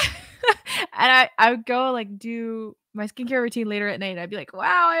drawing. And I would go like do my skincare routine later at night. I'd be like,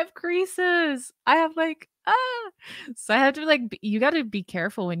 wow, I have creases. I have like, ah. So I have to like, you got to be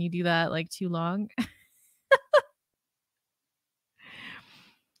careful when you do that like too long.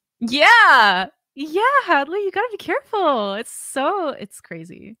 Yeah. Yeah. Hadley, you got to be careful. It's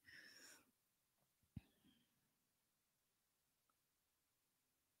crazy.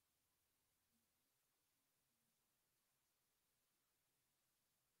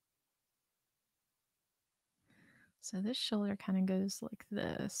 So this shoulder kind of goes like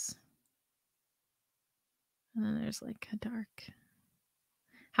this. And then there's like a dark.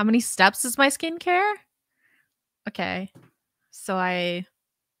 How many steps is my skincare? Okay. So I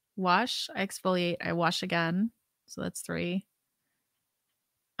wash, I exfoliate, I wash again. So that's 3.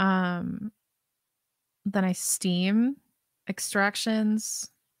 Um then I steam extractions.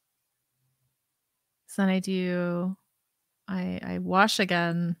 So then I wash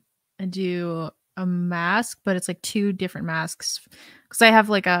again and do a mask, but it's like 2 different masks cuz I have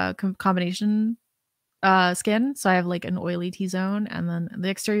like a combination skin. So I have like an oily T-zone and then the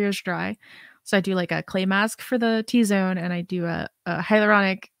exterior is dry. So I do like a clay mask for the T-zone and I do a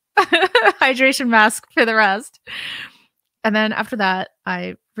hyaluronic hydration mask for the rest. And then after that,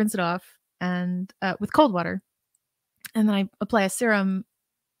 I rinse it off and with cold water. And then I apply a serum,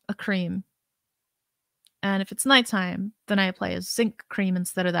 a cream. And if it's nighttime, then I apply a zinc cream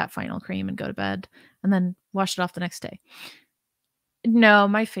instead of that final cream and go to bed and then wash it off the next day. No,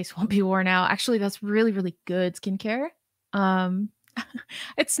 my face won't be worn out. Actually, that's really, really good skincare. Um,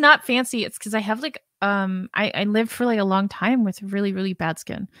 it's not fancy. It's because I have like I lived for like a long time with really, really bad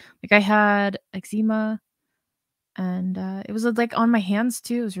skin. Like I had eczema and it was like on my hands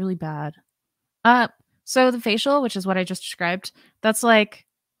too. It was really bad. Uh so the facial, which is what I just described, that's like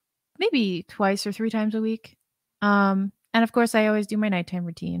maybe twice or 3 times a week. And of course I always do my nighttime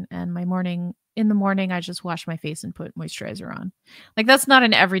routine and in the morning I just wash my face and put moisturizer on. Like that's not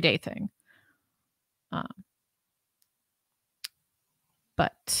an everyday thing. Um,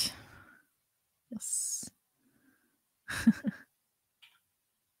 but yes.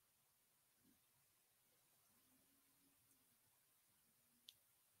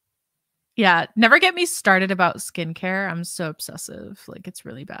 Yeah, never get me started about skincare. I'm so obsessive. Like it's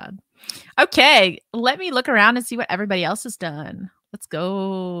really bad. Okay, let me look around and see what everybody else has done. Let's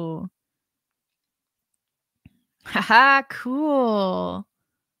go. Haha, cool.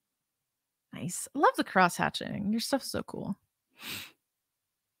 Nice. I love the cross hatching. Your stuff's so cool.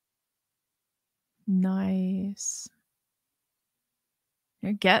 Nice.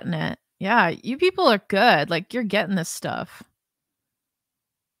 You're getting it. Yeah, you people are good. Like, you're getting this stuff.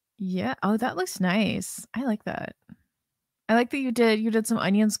 Yeah. Oh, that looks nice. I like that. I like that you did some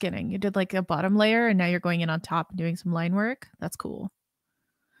onion skinning. You did, like, a bottom layer, and now you're going in on top and doing some line work. That's cool.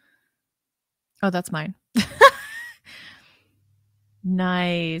 Oh, that's mine.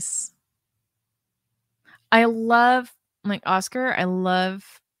 Nice. I love like, Oscar, I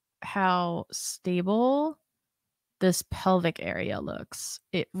love how stable this pelvic area looks.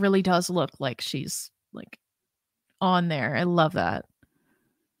 It really does look like she's, like, on there. I love that.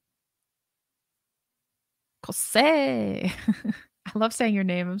 Jose. I love saying your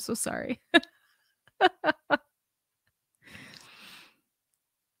name. I'm so sorry.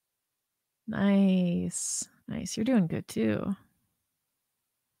 Nice. Nice. You're doing good too.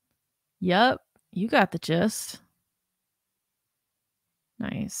 Yep. You got the gist.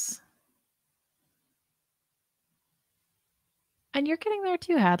 Nice. And you're getting there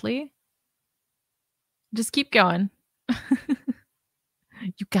too, Hadley. Just keep going.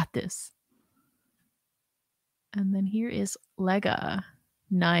 You got this. And then here is Lega.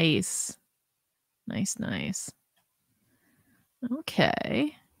 Nice. Nice, nice.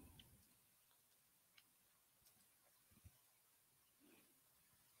 Okay.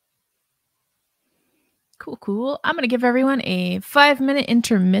 Cool, cool. I'm going to give everyone a 5-minute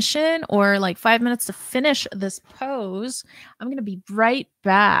intermission or like 5 minutes to finish this pose. I'm going to be right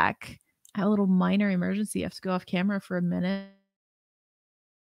back. I have a little minor emergency. I have to go off camera for a minute.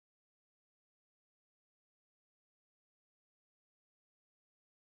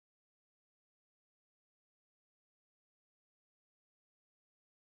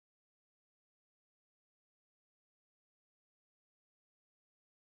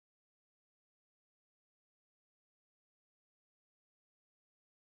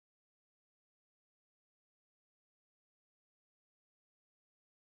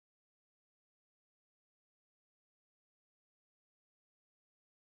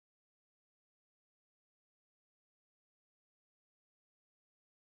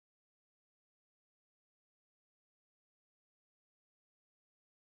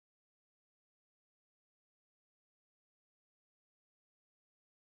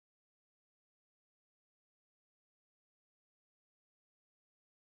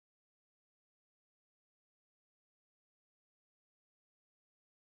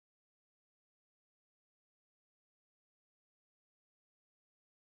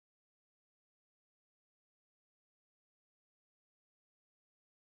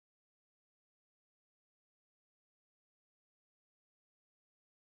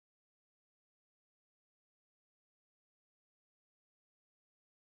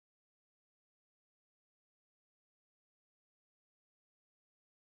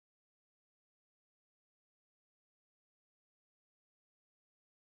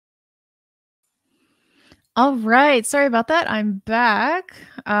 All right. Sorry about that. I'm back.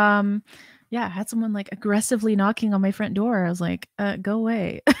 Yeah, I had someone like aggressively knocking on my front door. I was like, go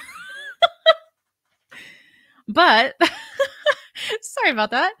away. But sorry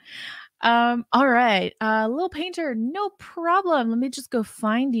about that. All right. Little painter, no problem. Let me just go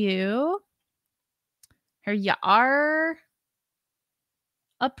find you. Here you are.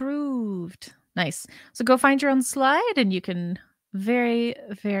 Approved. Nice. So go find your own slide and you can very,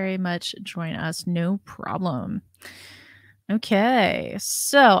 very much join us. No problem. Okay.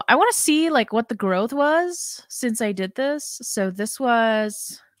 So I want to see like what the growth was since I did this. So this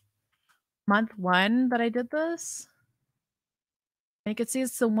was month 1 that I did this. I can see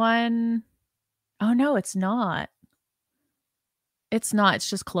it's the one. Oh no, it's not. It's not. It's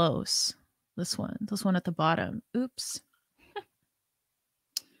just close. This one at the bottom. Oops.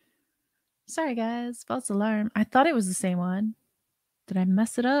 Sorry, guys. False alarm. I thought it was the same one. Did I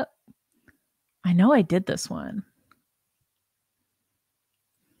mess it up? I know I did this one.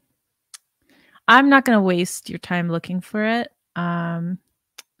 I'm not going to waste your time looking for it. But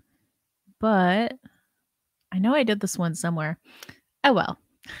I know I did this one somewhere. Oh, well.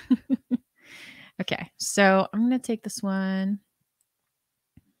 Okay. So I'm going to take this one.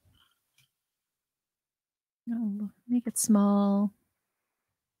 Oh, make it small.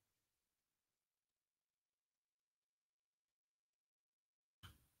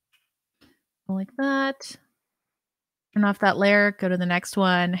 Like that. Turn off that layer, go to the next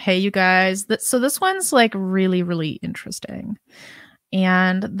one. Hey, you guys. So this one's like really, really interesting.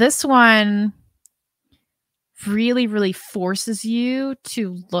 And this one really, really forces you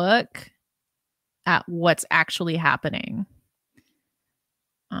to look at what's actually happening.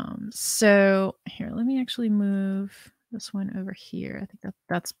 So here, let me actually move this one over here. I think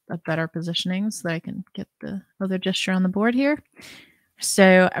that's a better positioning so that I can get the other gesture on the board here.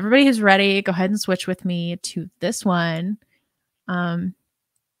 So everybody who's ready, go ahead and switch with me to this one. I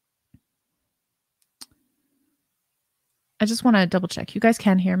just want to double check. You guys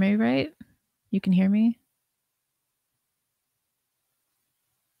can hear me, right? You can hear me?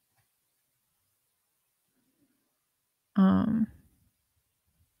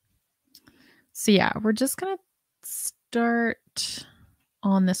 So yeah, we're just going to start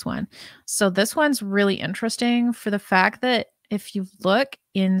on this one. So this one's really interesting for the fact that if you look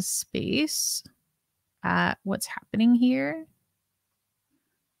in space at what's happening here,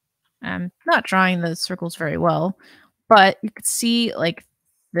 I'm not drawing the circles very well, but you could see like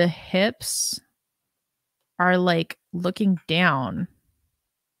the hips are like looking down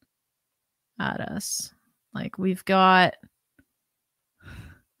at us. Like we've got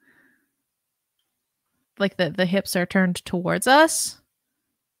like the hips are turned towards us.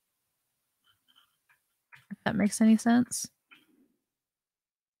 If that makes any sense.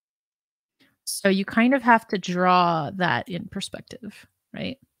 So you kind of have to draw that in perspective,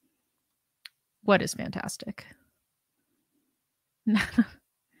 right? What is fantastic?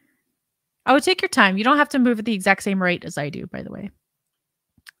 I would take your time. You don't have to move at the exact same rate as I do, by the way.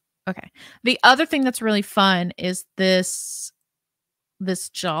 Okay. The other thing that's really fun is this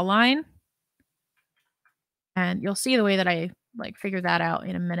jawline. And you'll see the way that I like figure that out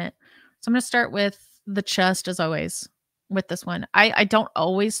in a minute. So I'm going to start with the chest as always with this one. I don't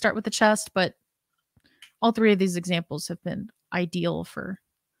always start with the chest, but all three of these examples have been ideal for.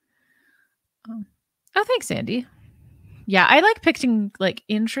 Oh, thanks, Andy. Yeah, I like picking like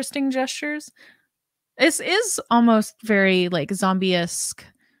interesting gestures. This is almost very like zombie-esque,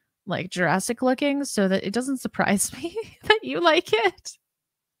 like Jurassic looking, so that it doesn't surprise me that you like it.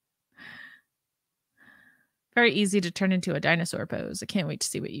 Very easy to turn into a dinosaur pose. I can't wait to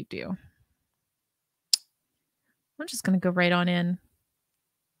see what you do. I'm just going to go right on in.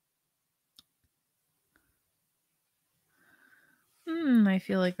 I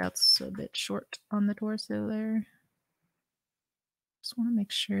feel like that's a bit short on the torso there. Just want to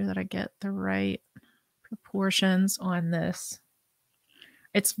make sure that I get the right proportions on this.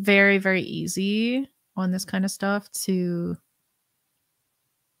 It's very, very easy on this kind of stuff to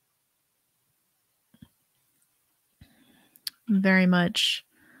very much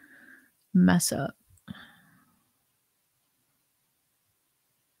mess up.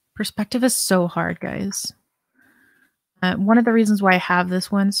 Perspective is so hard, guys. One of the reasons why I have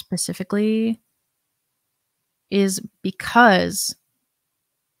this one specifically is because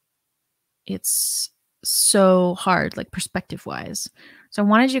it's so hard, like perspective wise. So I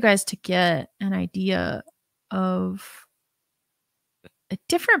wanted you guys to get an idea of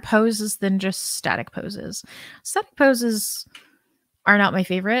different poses than just static poses. Static poses are not my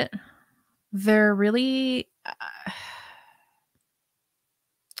favorite. They're really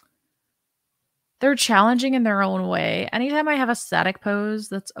they're challenging in their own way. Anytime I have a static pose,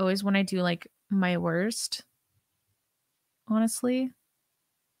 that's always when I do like my worst. Honestly,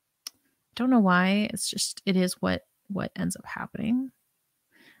 don't know why. It's just it is what ends up happening.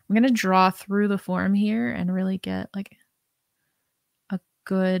 I'm going to draw through the form here and really get like a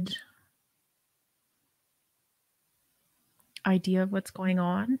good idea of what's going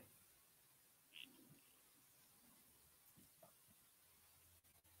on.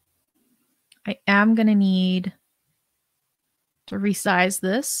 I am going to need to resize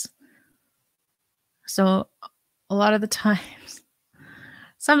this. So a lot of the times,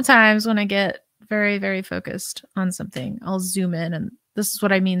 sometimes when I get very, very focused on something, I'll zoom in. And this is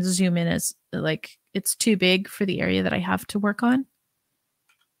what I mean zoom in is like it's too big for the area that I have to work on.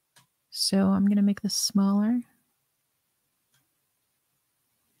 So I'm going to make this smaller.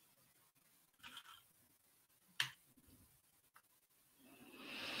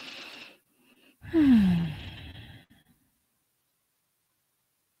 And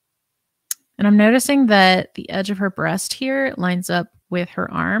I'm noticing that the edge of her breast here lines up with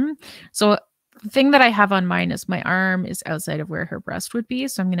her arm. So the thing that I have on mine is my arm is outside of where her breast would be.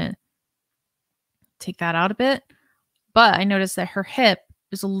 So I'm going to take that out a bit. But I noticed that her hip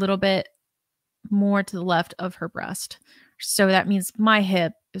is a little bit more to the left of her breast. So that means my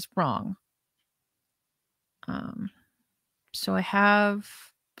hip is wrong. So I have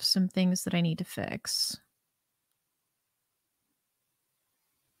some things that I need to fix.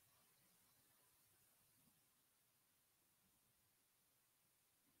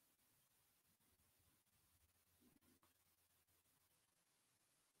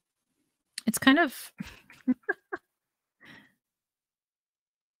 It's kind of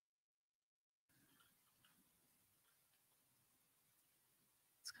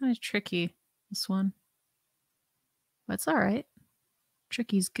Kind of tricky, this one. But it's all right.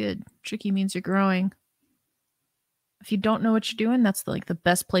 Tricky's good. Tricky means you're growing. If you don't know what you're doing, that's like the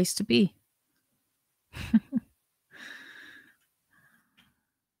best place to be.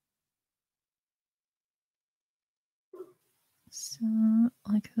 So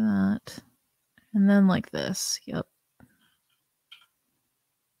like that. And then like this. Yep.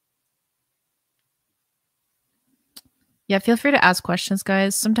 Yeah, feel free to ask questions,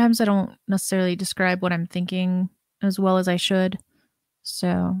 guys. Sometimes I don't necessarily describe what I'm thinking as well as I should.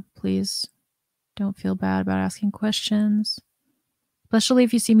 So please don't feel bad about asking questions. Especially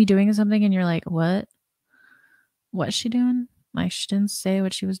if you see me doing something and you're like, what? What is she doing? Like, she didn't say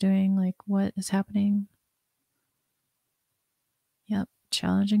what she was doing. Like, what is happening? Yep,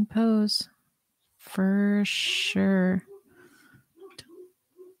 challenging pose. For sure.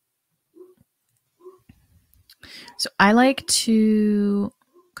 So I like to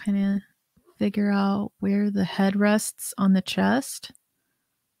kind of figure out where the head rests on the chest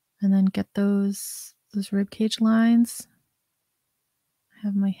and then get those rib cage lines. I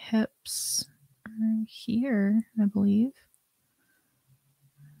have my hips here, I believe.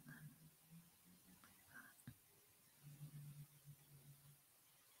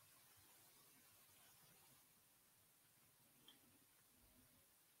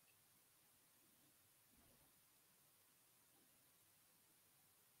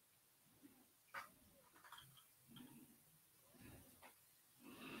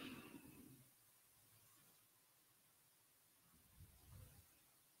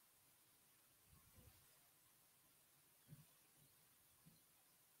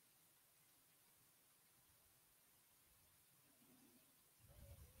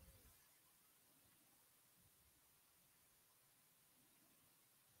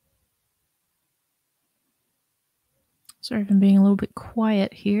 Sorry if I'm being a little bit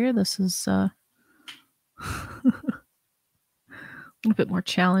quiet here. This is a little bit more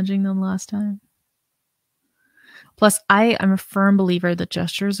challenging than last time. Plus, I am a firm believer that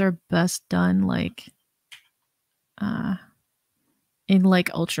gestures are best done like in like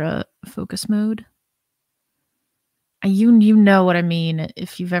ultra focus mode. You know what I mean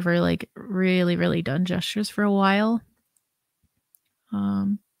if you've ever like really done gestures for a while.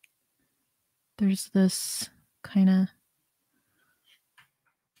 There's this kind of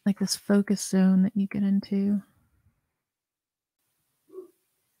like this focus zone that you get into.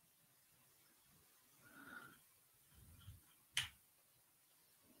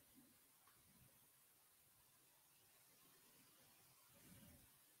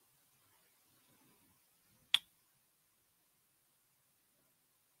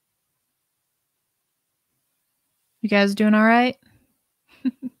 You guys doing all right?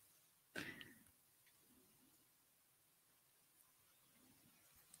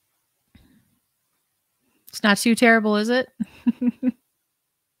 It's not too terrible, is it?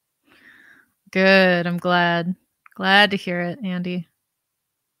 Good. I'm glad. Glad to hear it, Andy.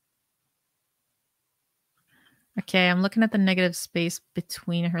 Okay, I'm looking at the negative space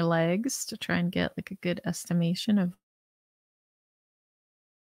between her legs to try and get like a good estimation of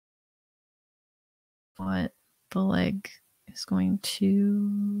what the leg is going to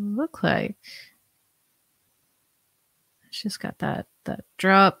look like. It's just got that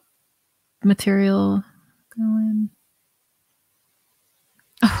drop material going.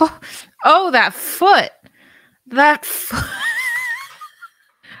 Oh, that foot. That foot.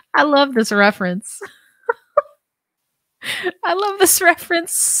 I love this reference. I love this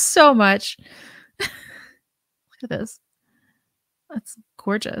reference so much. Look at this. That's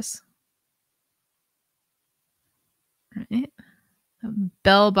gorgeous. Right?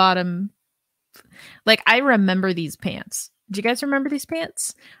 Bell bottom. Like, I remember these pants. Do you guys remember these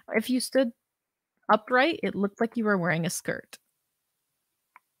pants? If you stood upright, it looked like you were wearing a skirt.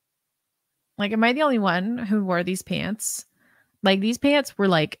 Like, am I the only one who wore these pants? Like, these pants were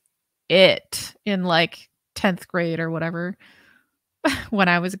like it in like 10th grade or whatever when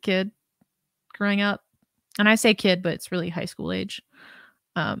I was a kid growing up. And I say kid, but it's really high school age.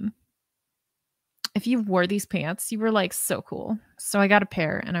 If you wore these pants, you were like so cool. So I got a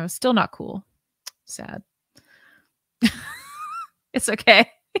pair and I was still not cool. Sad. It's okay.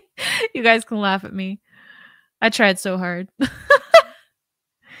 You guys can laugh at me. I tried so hard.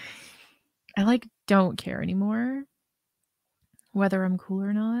 I like don't care anymore whether I'm cool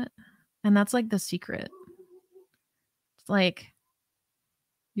or not. And that's like the secret. It's like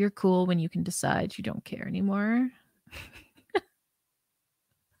you're cool when you can decide you don't care anymore.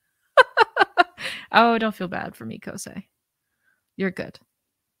 Oh, don't feel bad for me, Kosei. You're good.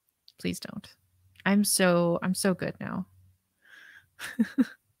 Please don't. I'm so good now.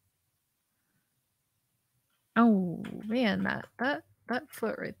 Oh man, that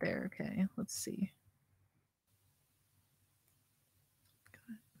foot right there. Okay, let's see.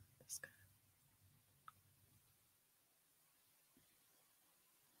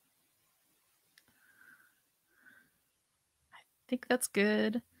 I think that's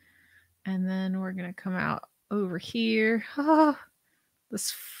good. And then we're gonna come out over here. Oh,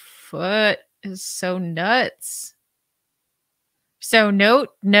 this foot is so nuts. So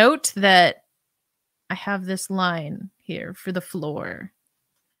note that I have this line here for the floor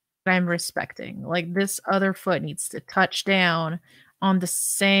that I'm respecting. Like this other foot needs to touch down on the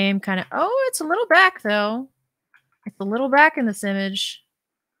same kind of. Oh, it's a little back though. It's a little back in this image.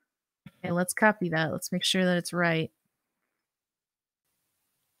 Okay, let's copy that. Let's make sure that it's right.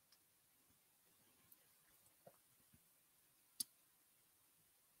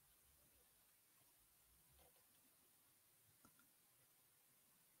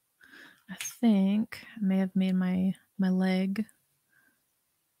 I think I may have made my leg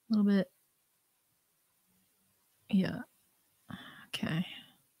a little bit. Yeah. Okay.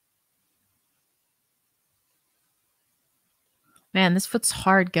 Man, this foot's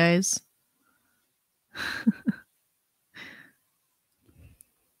hard, guys.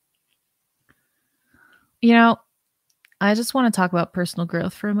 You know, I just want to talk about personal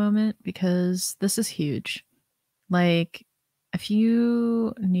growth for a moment because this is huge. Like, if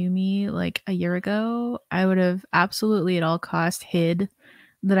you knew me like a year ago, I would have absolutely at all cost hid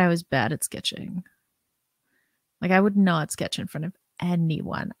that I was bad at sketching. Like, I would not sketch in front of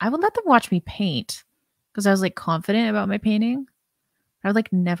anyone. I would let them watch me paint because I was like confident about my painting. I would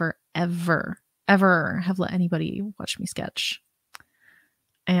like never, ever, ever have let anybody watch me sketch.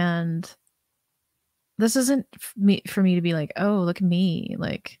 And this isn't for me to be like, oh, look at me.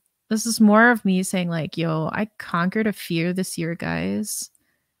 Like, this is more of me saying like, yo, I conquered a fear this year, guys.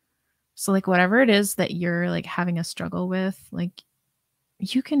 So like whatever it is that you're like having a struggle with, like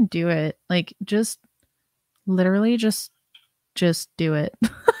you can do it. Like just literally just do it.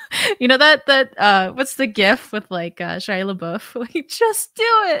 You know that what's the gif with like Shia LaBeouf? Like just do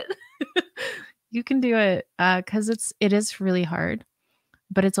it. You can do it. Cause it is really hard.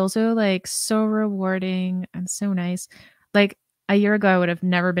 But it's also like so rewarding and so nice. Like a year ago, I would have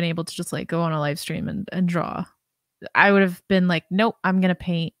never been able to just like go on a live stream and draw. I would have been like, nope, I'm going to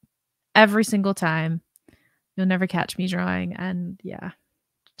paint every single time. You'll never catch me drawing. And yeah,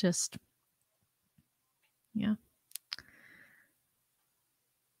 just, yeah.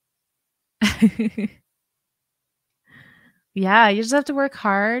 Yeah, you just have to work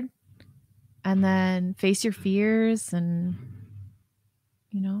hard and then face your fears and,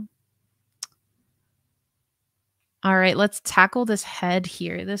 you know. All right, let's tackle this head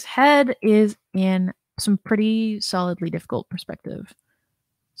here. This head is in some pretty solidly difficult perspective.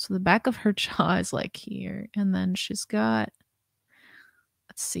 So the back of her jaw is like here, and then she's got,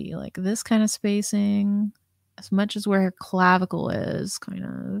 let's see, like this kind of spacing, as much as where her clavicle is, kind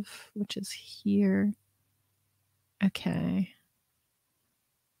of, which is here. Okay.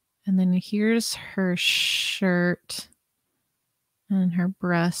 And then here's her shirt, and her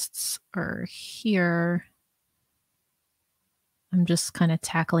breasts are here. I'm just kind of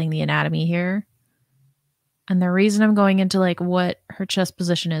tackling the anatomy here. And the reason I'm going into like what her chest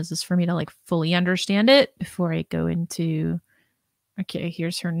position is for me to like fully understand it before I go into, okay,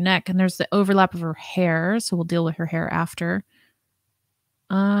 here's her neck and there's the overlap of her hair. So we'll deal with her hair after.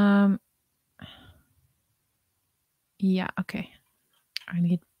 Yeah, okay. I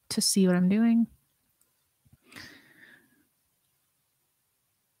need to see what I'm doing.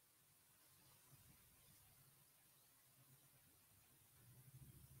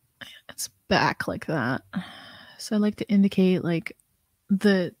 It's back like that. So I like to indicate like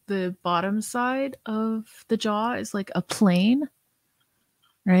the bottom side of the jaw is like a plane,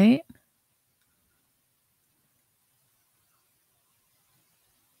 right?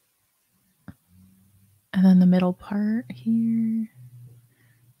 And then the middle part here.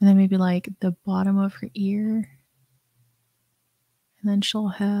 And then maybe like the bottom of her ear. And then she'll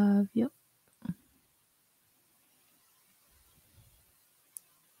have, yep.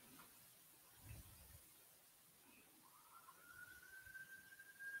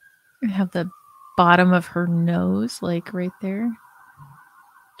 I have the bottom of her nose, like right there.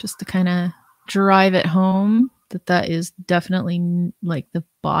 Just to kind of drive it home that that is definitely like the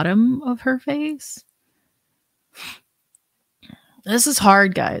bottom of her face. This is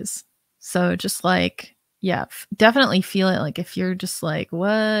hard, guys. So just like, yeah, definitely feel it. Like if you're just like,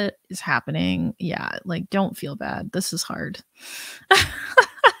 what is happening? Yeah, like don't feel bad. This is hard.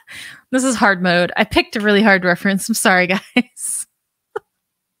 This is hard mode. I picked a really hard reference. I'm sorry, guys.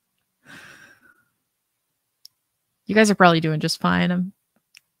 You guys are probably doing just fine. I'm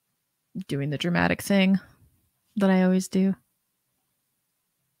doing the dramatic thing that I always do.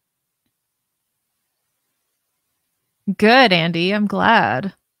 Good, Andy. I'm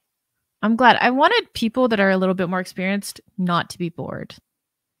glad. I'm glad. I wanted people that are a little bit more experienced not to be bored.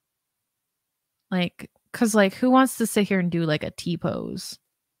 Like, cause like, who wants to sit here and do like a T pose?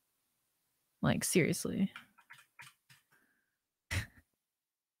 Like, seriously.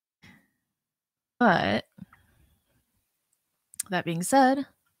 But that being said,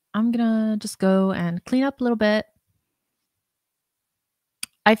 I'm gonna just go and clean up a little bit.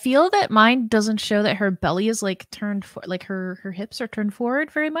 I feel that mine doesn't show that her belly is like turned for like her hips are turned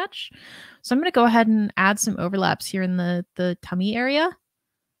forward very much. So I'm gonna go ahead and add some overlaps here in the tummy area.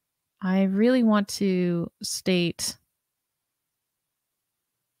 I really want to state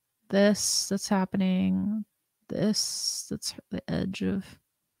this that's happening. This that's the edge of.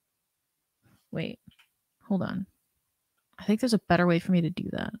 Wait, hold on. I think there's a better way for me to do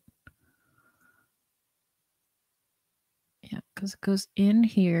that. Yeah, because it goes in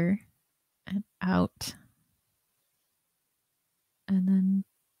here and out. And then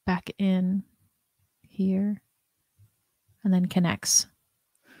back in here. And then connects.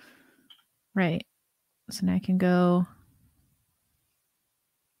 Right. So now I can go.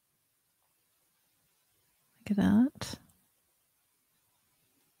 Look at that.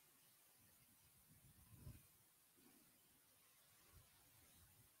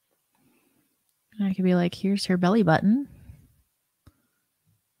 And I could be like, here's her belly button.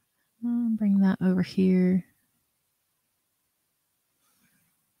 Bring that over here.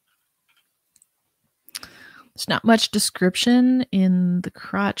 There's not much description in the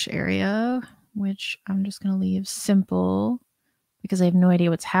crotch area, which I'm just going to leave simple because I have no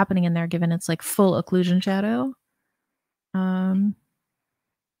idea what's happening in there given it's like full occlusion shadow. I'll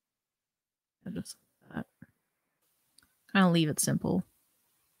just kind of leave it simple.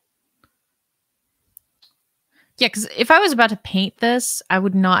 Yeah, because if I was about to paint this, I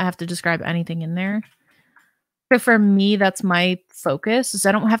would not have to describe anything in there. But for me, that's my focus, is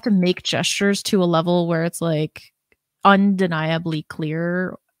I don't have to make gestures to a level where it's like undeniably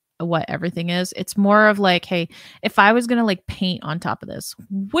clear what everything is. It's more of like, hey, if I was gonna like paint on top of this,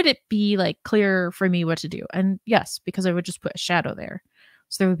 would it be like clear for me what to do? And yes, because I would just put a shadow there.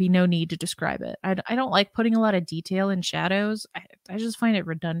 So there would be no need to describe it. I don't like putting a lot of detail in shadows. I just find it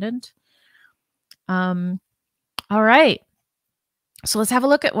redundant. All right. So let's have a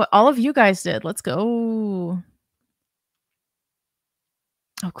look at what all of you guys did. Let's go.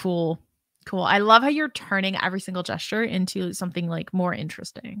 Oh, cool. Cool. I love how you're turning every single gesture into something like more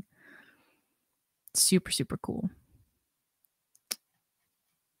interesting. Super, super cool.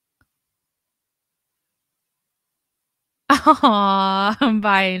 Aw,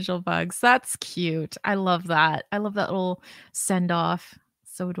 bye, Angel Bugs. That's cute. I love that. I love that little send off.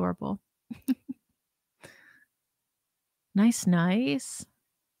 So adorable. Nice, nice.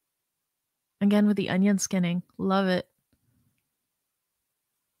 Again with the onion skinning. Love it.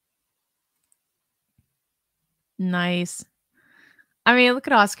 Nice. I mean, look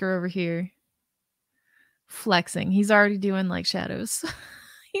at Oscar over here. Flexing. He's already doing like shadows.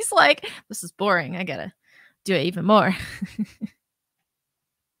 He's like, this is boring. I gotta do it even more.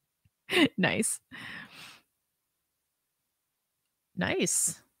 Nice.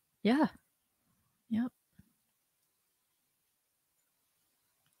 Nice. Yeah. Yep.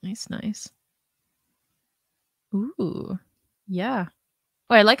 Nice, nice. Ooh. Yeah.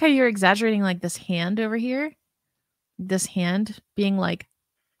 Oh, I like how you're exaggerating like this hand over here. This hand being like,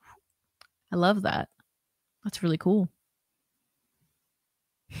 I love that. That's really cool.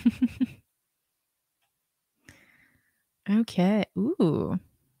 Okay. Ooh.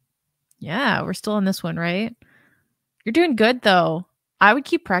 Yeah, we're still on this one, right? You're doing good though. I would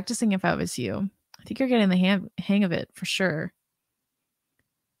keep practicing if I was you. I think you're getting the hang of it for sure.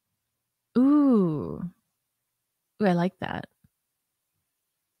 Ooh. Ooh, I like that.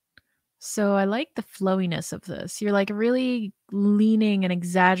 So I like the flowiness of this. You're like really leaning and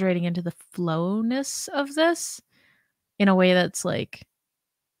exaggerating into the flowness of this in a way that's like,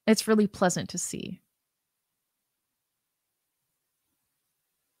 it's really pleasant to see.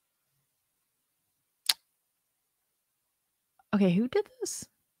 Okay, who did this?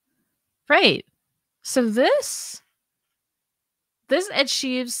 Right. So this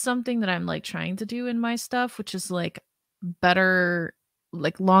achieves something that I'm like trying to do in my stuff, which is like better,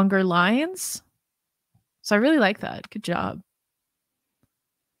 like longer lines. So I really like that. Good job.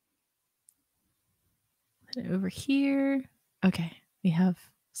 Over here. Okay, we have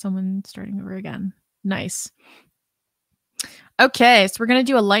someone starting over again. Nice. Okay, so we're gonna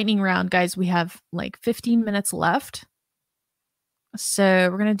do a lightning round, guys. We have like 15 minutes left. So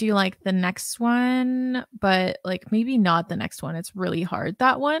we're gonna do like the next one, but like maybe not the next one. It's really hard,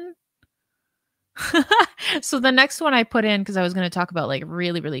 that one. So the next one I put in because I was gonna talk about like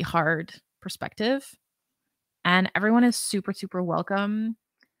really, really hard perspective. And everyone is super, super welcome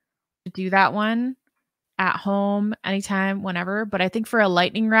to do that one at home, anytime, whenever. But I think for a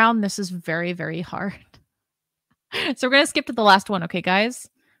lightning round, this is very, very hard. So we're gonna skip to the last one, okay, guys?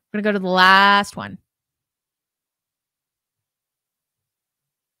 We're gonna go to the last one.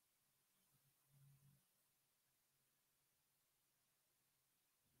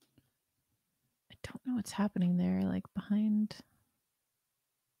 I don't know what's happening there, like behind.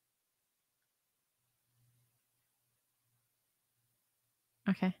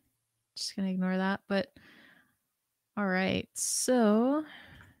 Okay, just gonna ignore that. But all right, so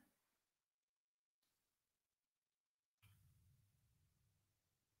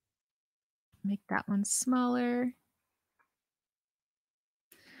make that one smaller.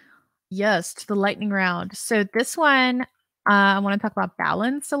 Yes, to the lightning round. So this one, I want to talk about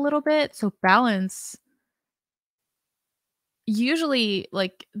balance a little bit. So balance, usually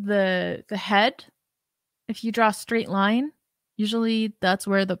like the head, if you draw a straight line, usually that's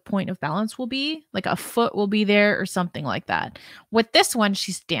where the point of balance will be. Like a foot will be there or something like that. With this one,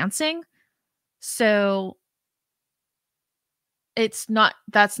 she's dancing. So that's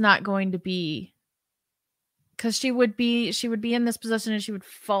not going to be because she would be in this position and she would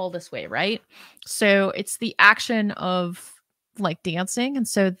fall this way, right? So it's the action of like dancing, and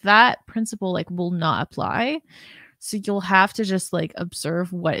so that principle like will not apply. So you'll have to just like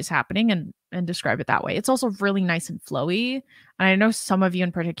observe what is happening and describe it that way. It's also really nice and flowy, and I know some of you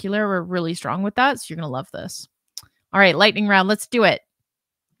in particular were really strong with that, so you're gonna love this. All right, lightning round. Let's do it.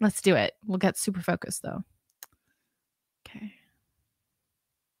 Let's do it. We'll get super focused though. Okay.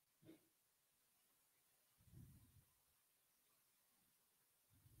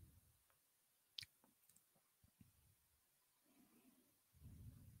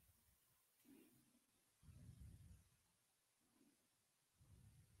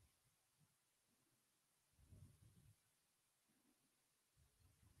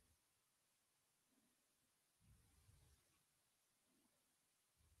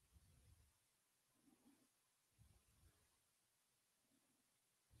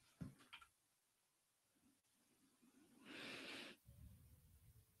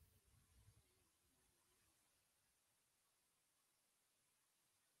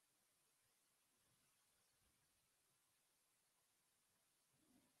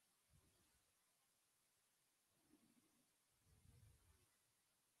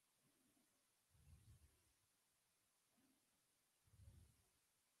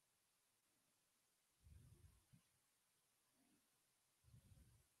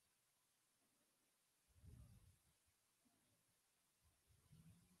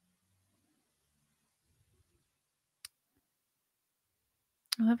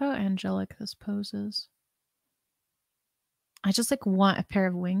 I love how angelic this pose is. I just like want a pair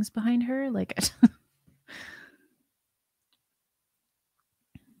of wings behind her. Like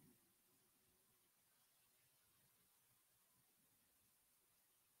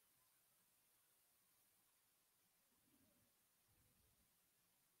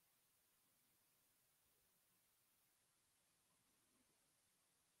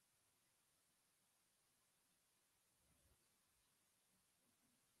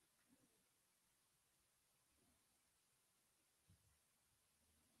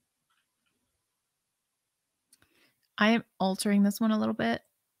I am altering this one a little bit.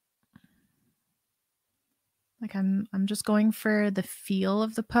 Like I'm just going for the feel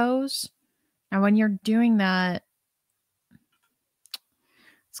of the pose. And when you're doing that,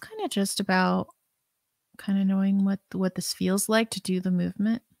 it's kind of just about kind of knowing what this feels like to do the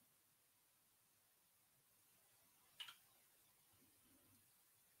movement.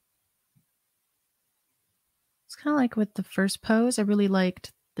 It's kind of like with the first pose, I really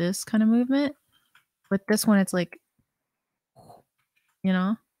liked this kind of movement. With this one, it's like, you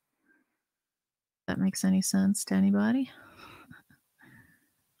know, if that makes any sense to anybody.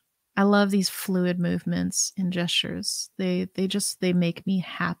 I love these fluid movements and gestures. They make me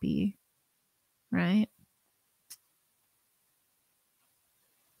happy, right?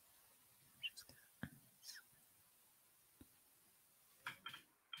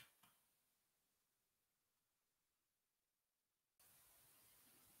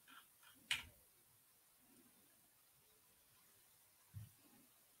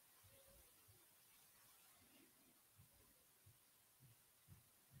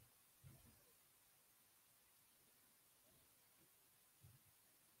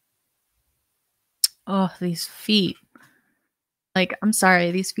 Oh, these feet. Like, I'm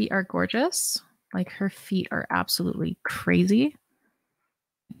sorry, these feet are gorgeous. Like, her feet are absolutely crazy.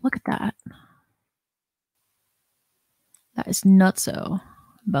 Look at that. That is nutso,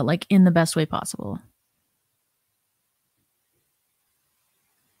 but like in the best way possible.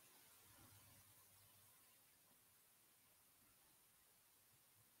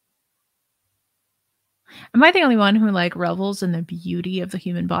 Am I the only one who like revels in the beauty of the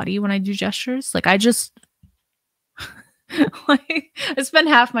human body when I do gestures? Like I just like I spend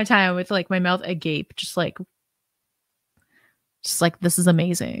half my time with like my mouth agape, just like this is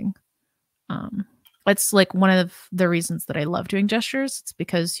amazing. Um it's like one of the reasons that I love doing gestures. It's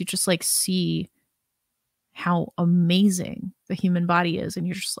because you just like see how amazing the human body is and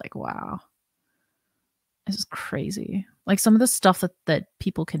you're just like, wow, this is crazy. Like some of the stuff that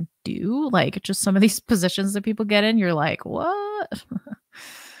people can do, like just some of these positions that people get in, you're like, what?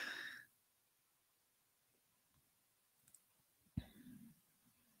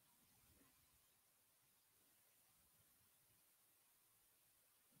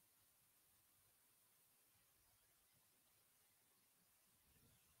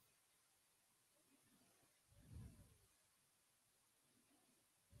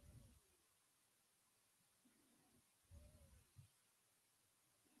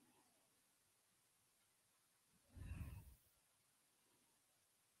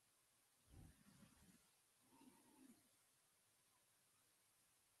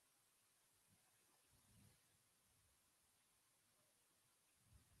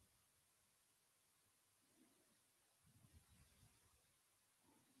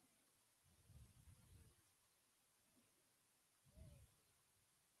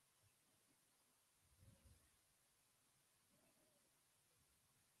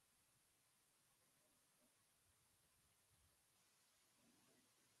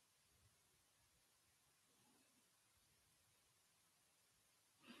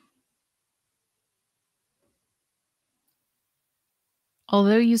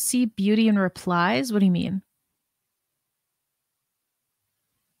 Although you see beauty in replies, what do you mean?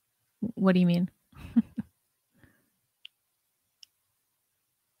 What do you mean?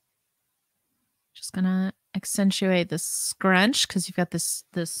 Just gonna accentuate this scrunch because you've got this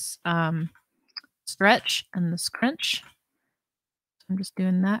stretch and this crunch. I'm just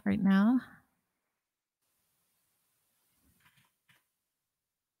doing that right now.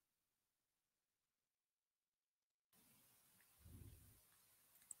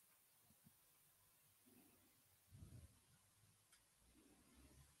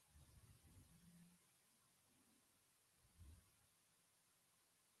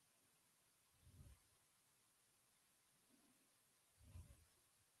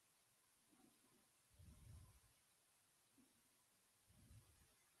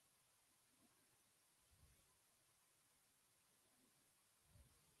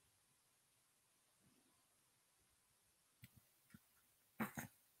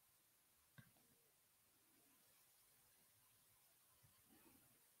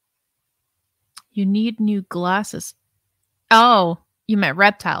 You need new glasses. Oh, you meant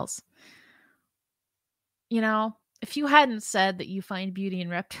reptiles. You know, if you hadn't said that you find beauty in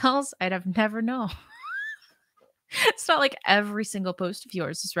reptiles, I'd have never known. It's not like every single post of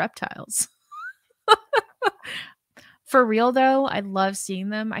yours is reptiles. For real though, I love seeing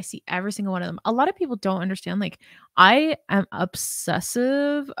them. I see every single one of them. A lot of people don't understand. Like, I am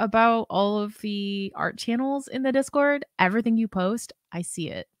obsessive about all of the art channels in the Discord. Everything you post, I see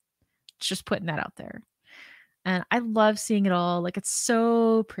it. Just putting that out there. And I love seeing it all. Like, it's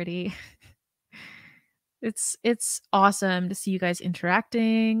so pretty. It's awesome to see you guys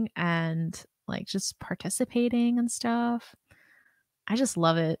interacting and like just participating and stuff. I just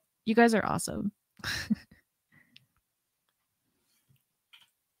love it. You guys are awesome.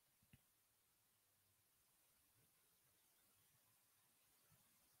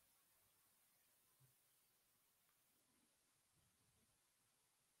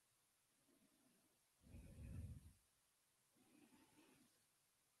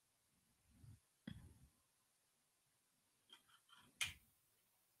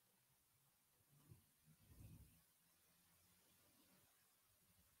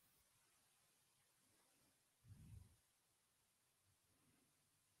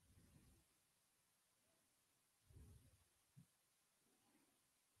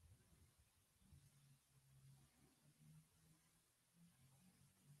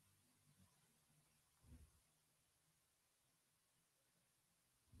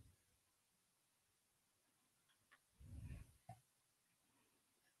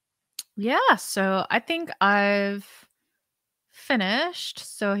 Yeah, so I think I've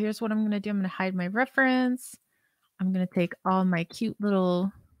finished. So here's what I'm going to do. I'm going to hide my reference. I'm going to take all my cute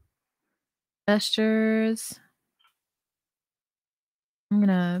little gestures. I'm going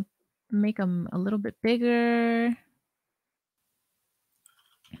to make them a little bit bigger.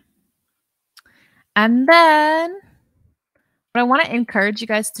 And then what I want to encourage you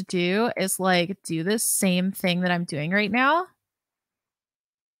guys to do is like do this same thing that I'm doing right now.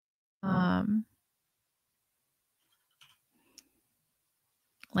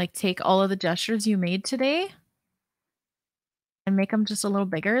 Like take all of the gestures you made today and make them just a little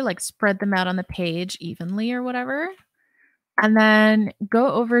bigger, like spread them out on the page evenly or whatever. And then go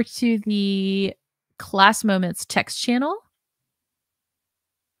over to the class moments text channel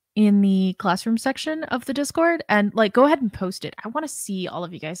in the classroom section of the Discord and like go ahead and post it. I want to see all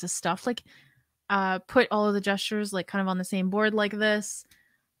of you guys' stuff. Like put all of the gestures like kind of on the same board like this.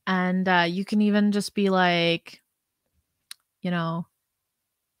 And you can even just be like, you know,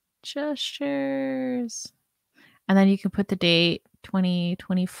 gestures. And then you can put the date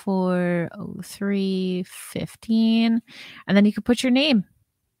 2024/03/15. And then you can put your name.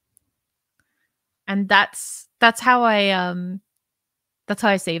 And that's how I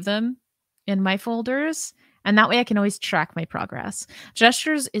save them in my folders. And that way I can always track my progress.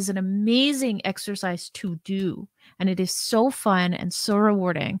 Gestures is an amazing exercise to do. And it is so fun and so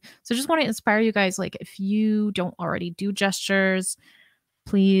rewarding. So just want to inspire you guys, like if you don't already do gestures,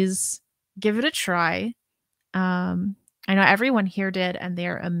 please give it a try. I know everyone here did, and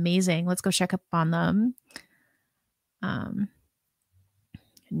they're amazing. Let's go check up on them.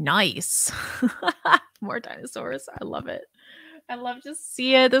 Nice. More dinosaurs. I love it. I love to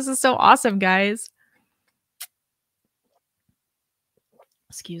see it. This is so awesome, guys.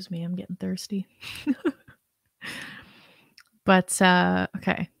 Excuse me, I'm getting thirsty. But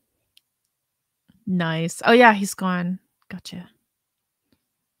okay. Nice. Oh yeah, he's gone. Gotcha.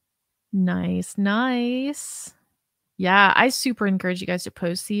 Nice, nice. Yeah, I super encourage you guys to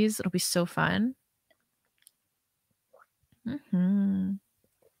post these. It'll be so fun.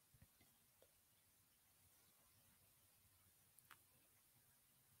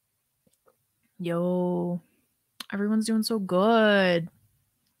 Yo, everyone's doing so good.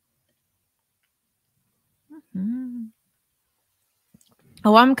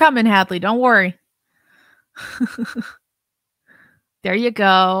 Oh, I'm coming, Hadley. Don't worry. There you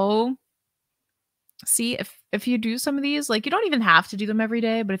go. See, if you do some of these, like you don't even have to do them every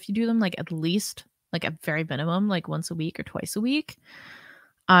day, but if you do them like at least like a very minimum, like once a week or twice a week,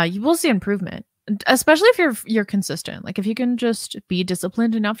 you will see improvement. Especially if you're consistent. Like if you can just be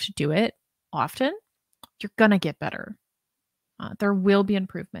disciplined enough to do it often, you're gonna get better. There will be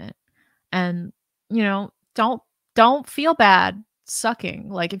improvement. And you know, don't feel bad sucking.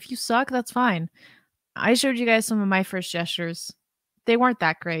 Like if you suck, that's fine. I showed you guys some of my first gestures. They weren't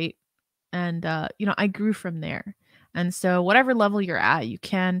that great. And you know, I grew from there. And so whatever level you're at, you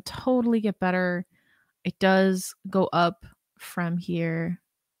can totally get better. It does go up from here.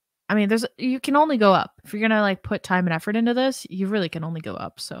 I mean, you can only go up. If you're going to like put time and effort into this, you really can only go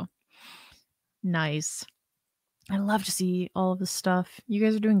up. So nice. I love to see all of this stuff. You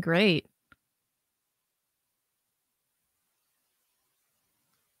guys are doing great.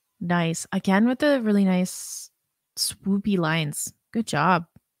 Nice. Again with the really nice swoopy lines. Good job.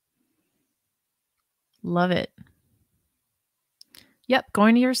 Love it. Yep,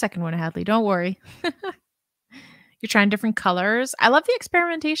 going to your second one, Hadley. Don't worry. You're trying different colors. I love the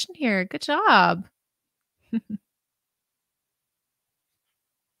experimentation here. Good job.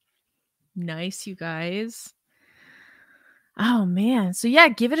 Nice, you guys. Oh, man. So, yeah,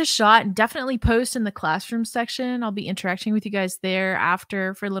 give it a shot and definitely post in the classroom section. I'll be interacting with you guys there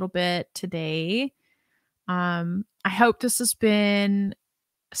after for a little bit today. I hope this has been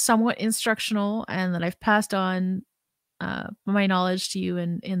somewhat instructional and that I've passed on my knowledge to you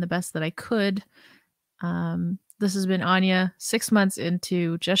in the best that I could. This has been Anya, 6 months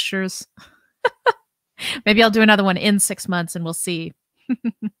into gestures. Maybe I'll do another one in 6 months and we'll see.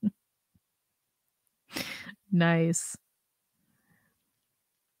 Nice.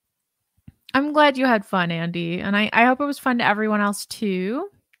 I'm glad you had fun, Andy. And I hope it was fun to everyone else too.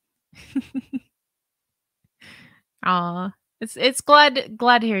 Aw. It's glad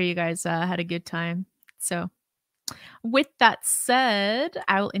to hear you guys had a good time. So with that said,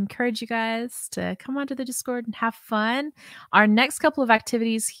 I will encourage you guys to come onto the Discord and have fun. Our next couple of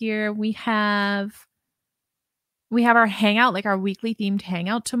activities here, we have our hangout, like our weekly themed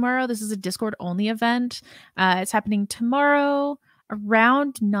hangout tomorrow. This is a Discord only event. It's happening tomorrow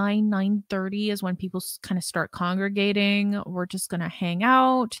around 9:30 is when people kind of start congregating. We're just going to hang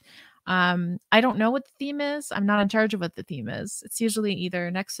out. I don't know what the theme is. I'm not in charge of what the theme is. It's usually either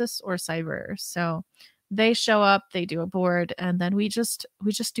Nexus or Cyber. So they show up, they do a board, and then we just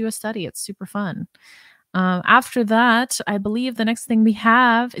do a study. It's super fun. After that, I believe the next thing we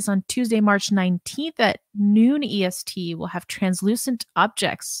have is on Tuesday, March 19th at noon EST. We'll have Translucent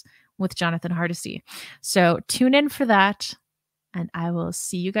Objects with Jonathan Hardesty. So tune in for that, and I will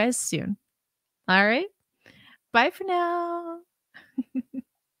see you guys soon. All right. Bye for now.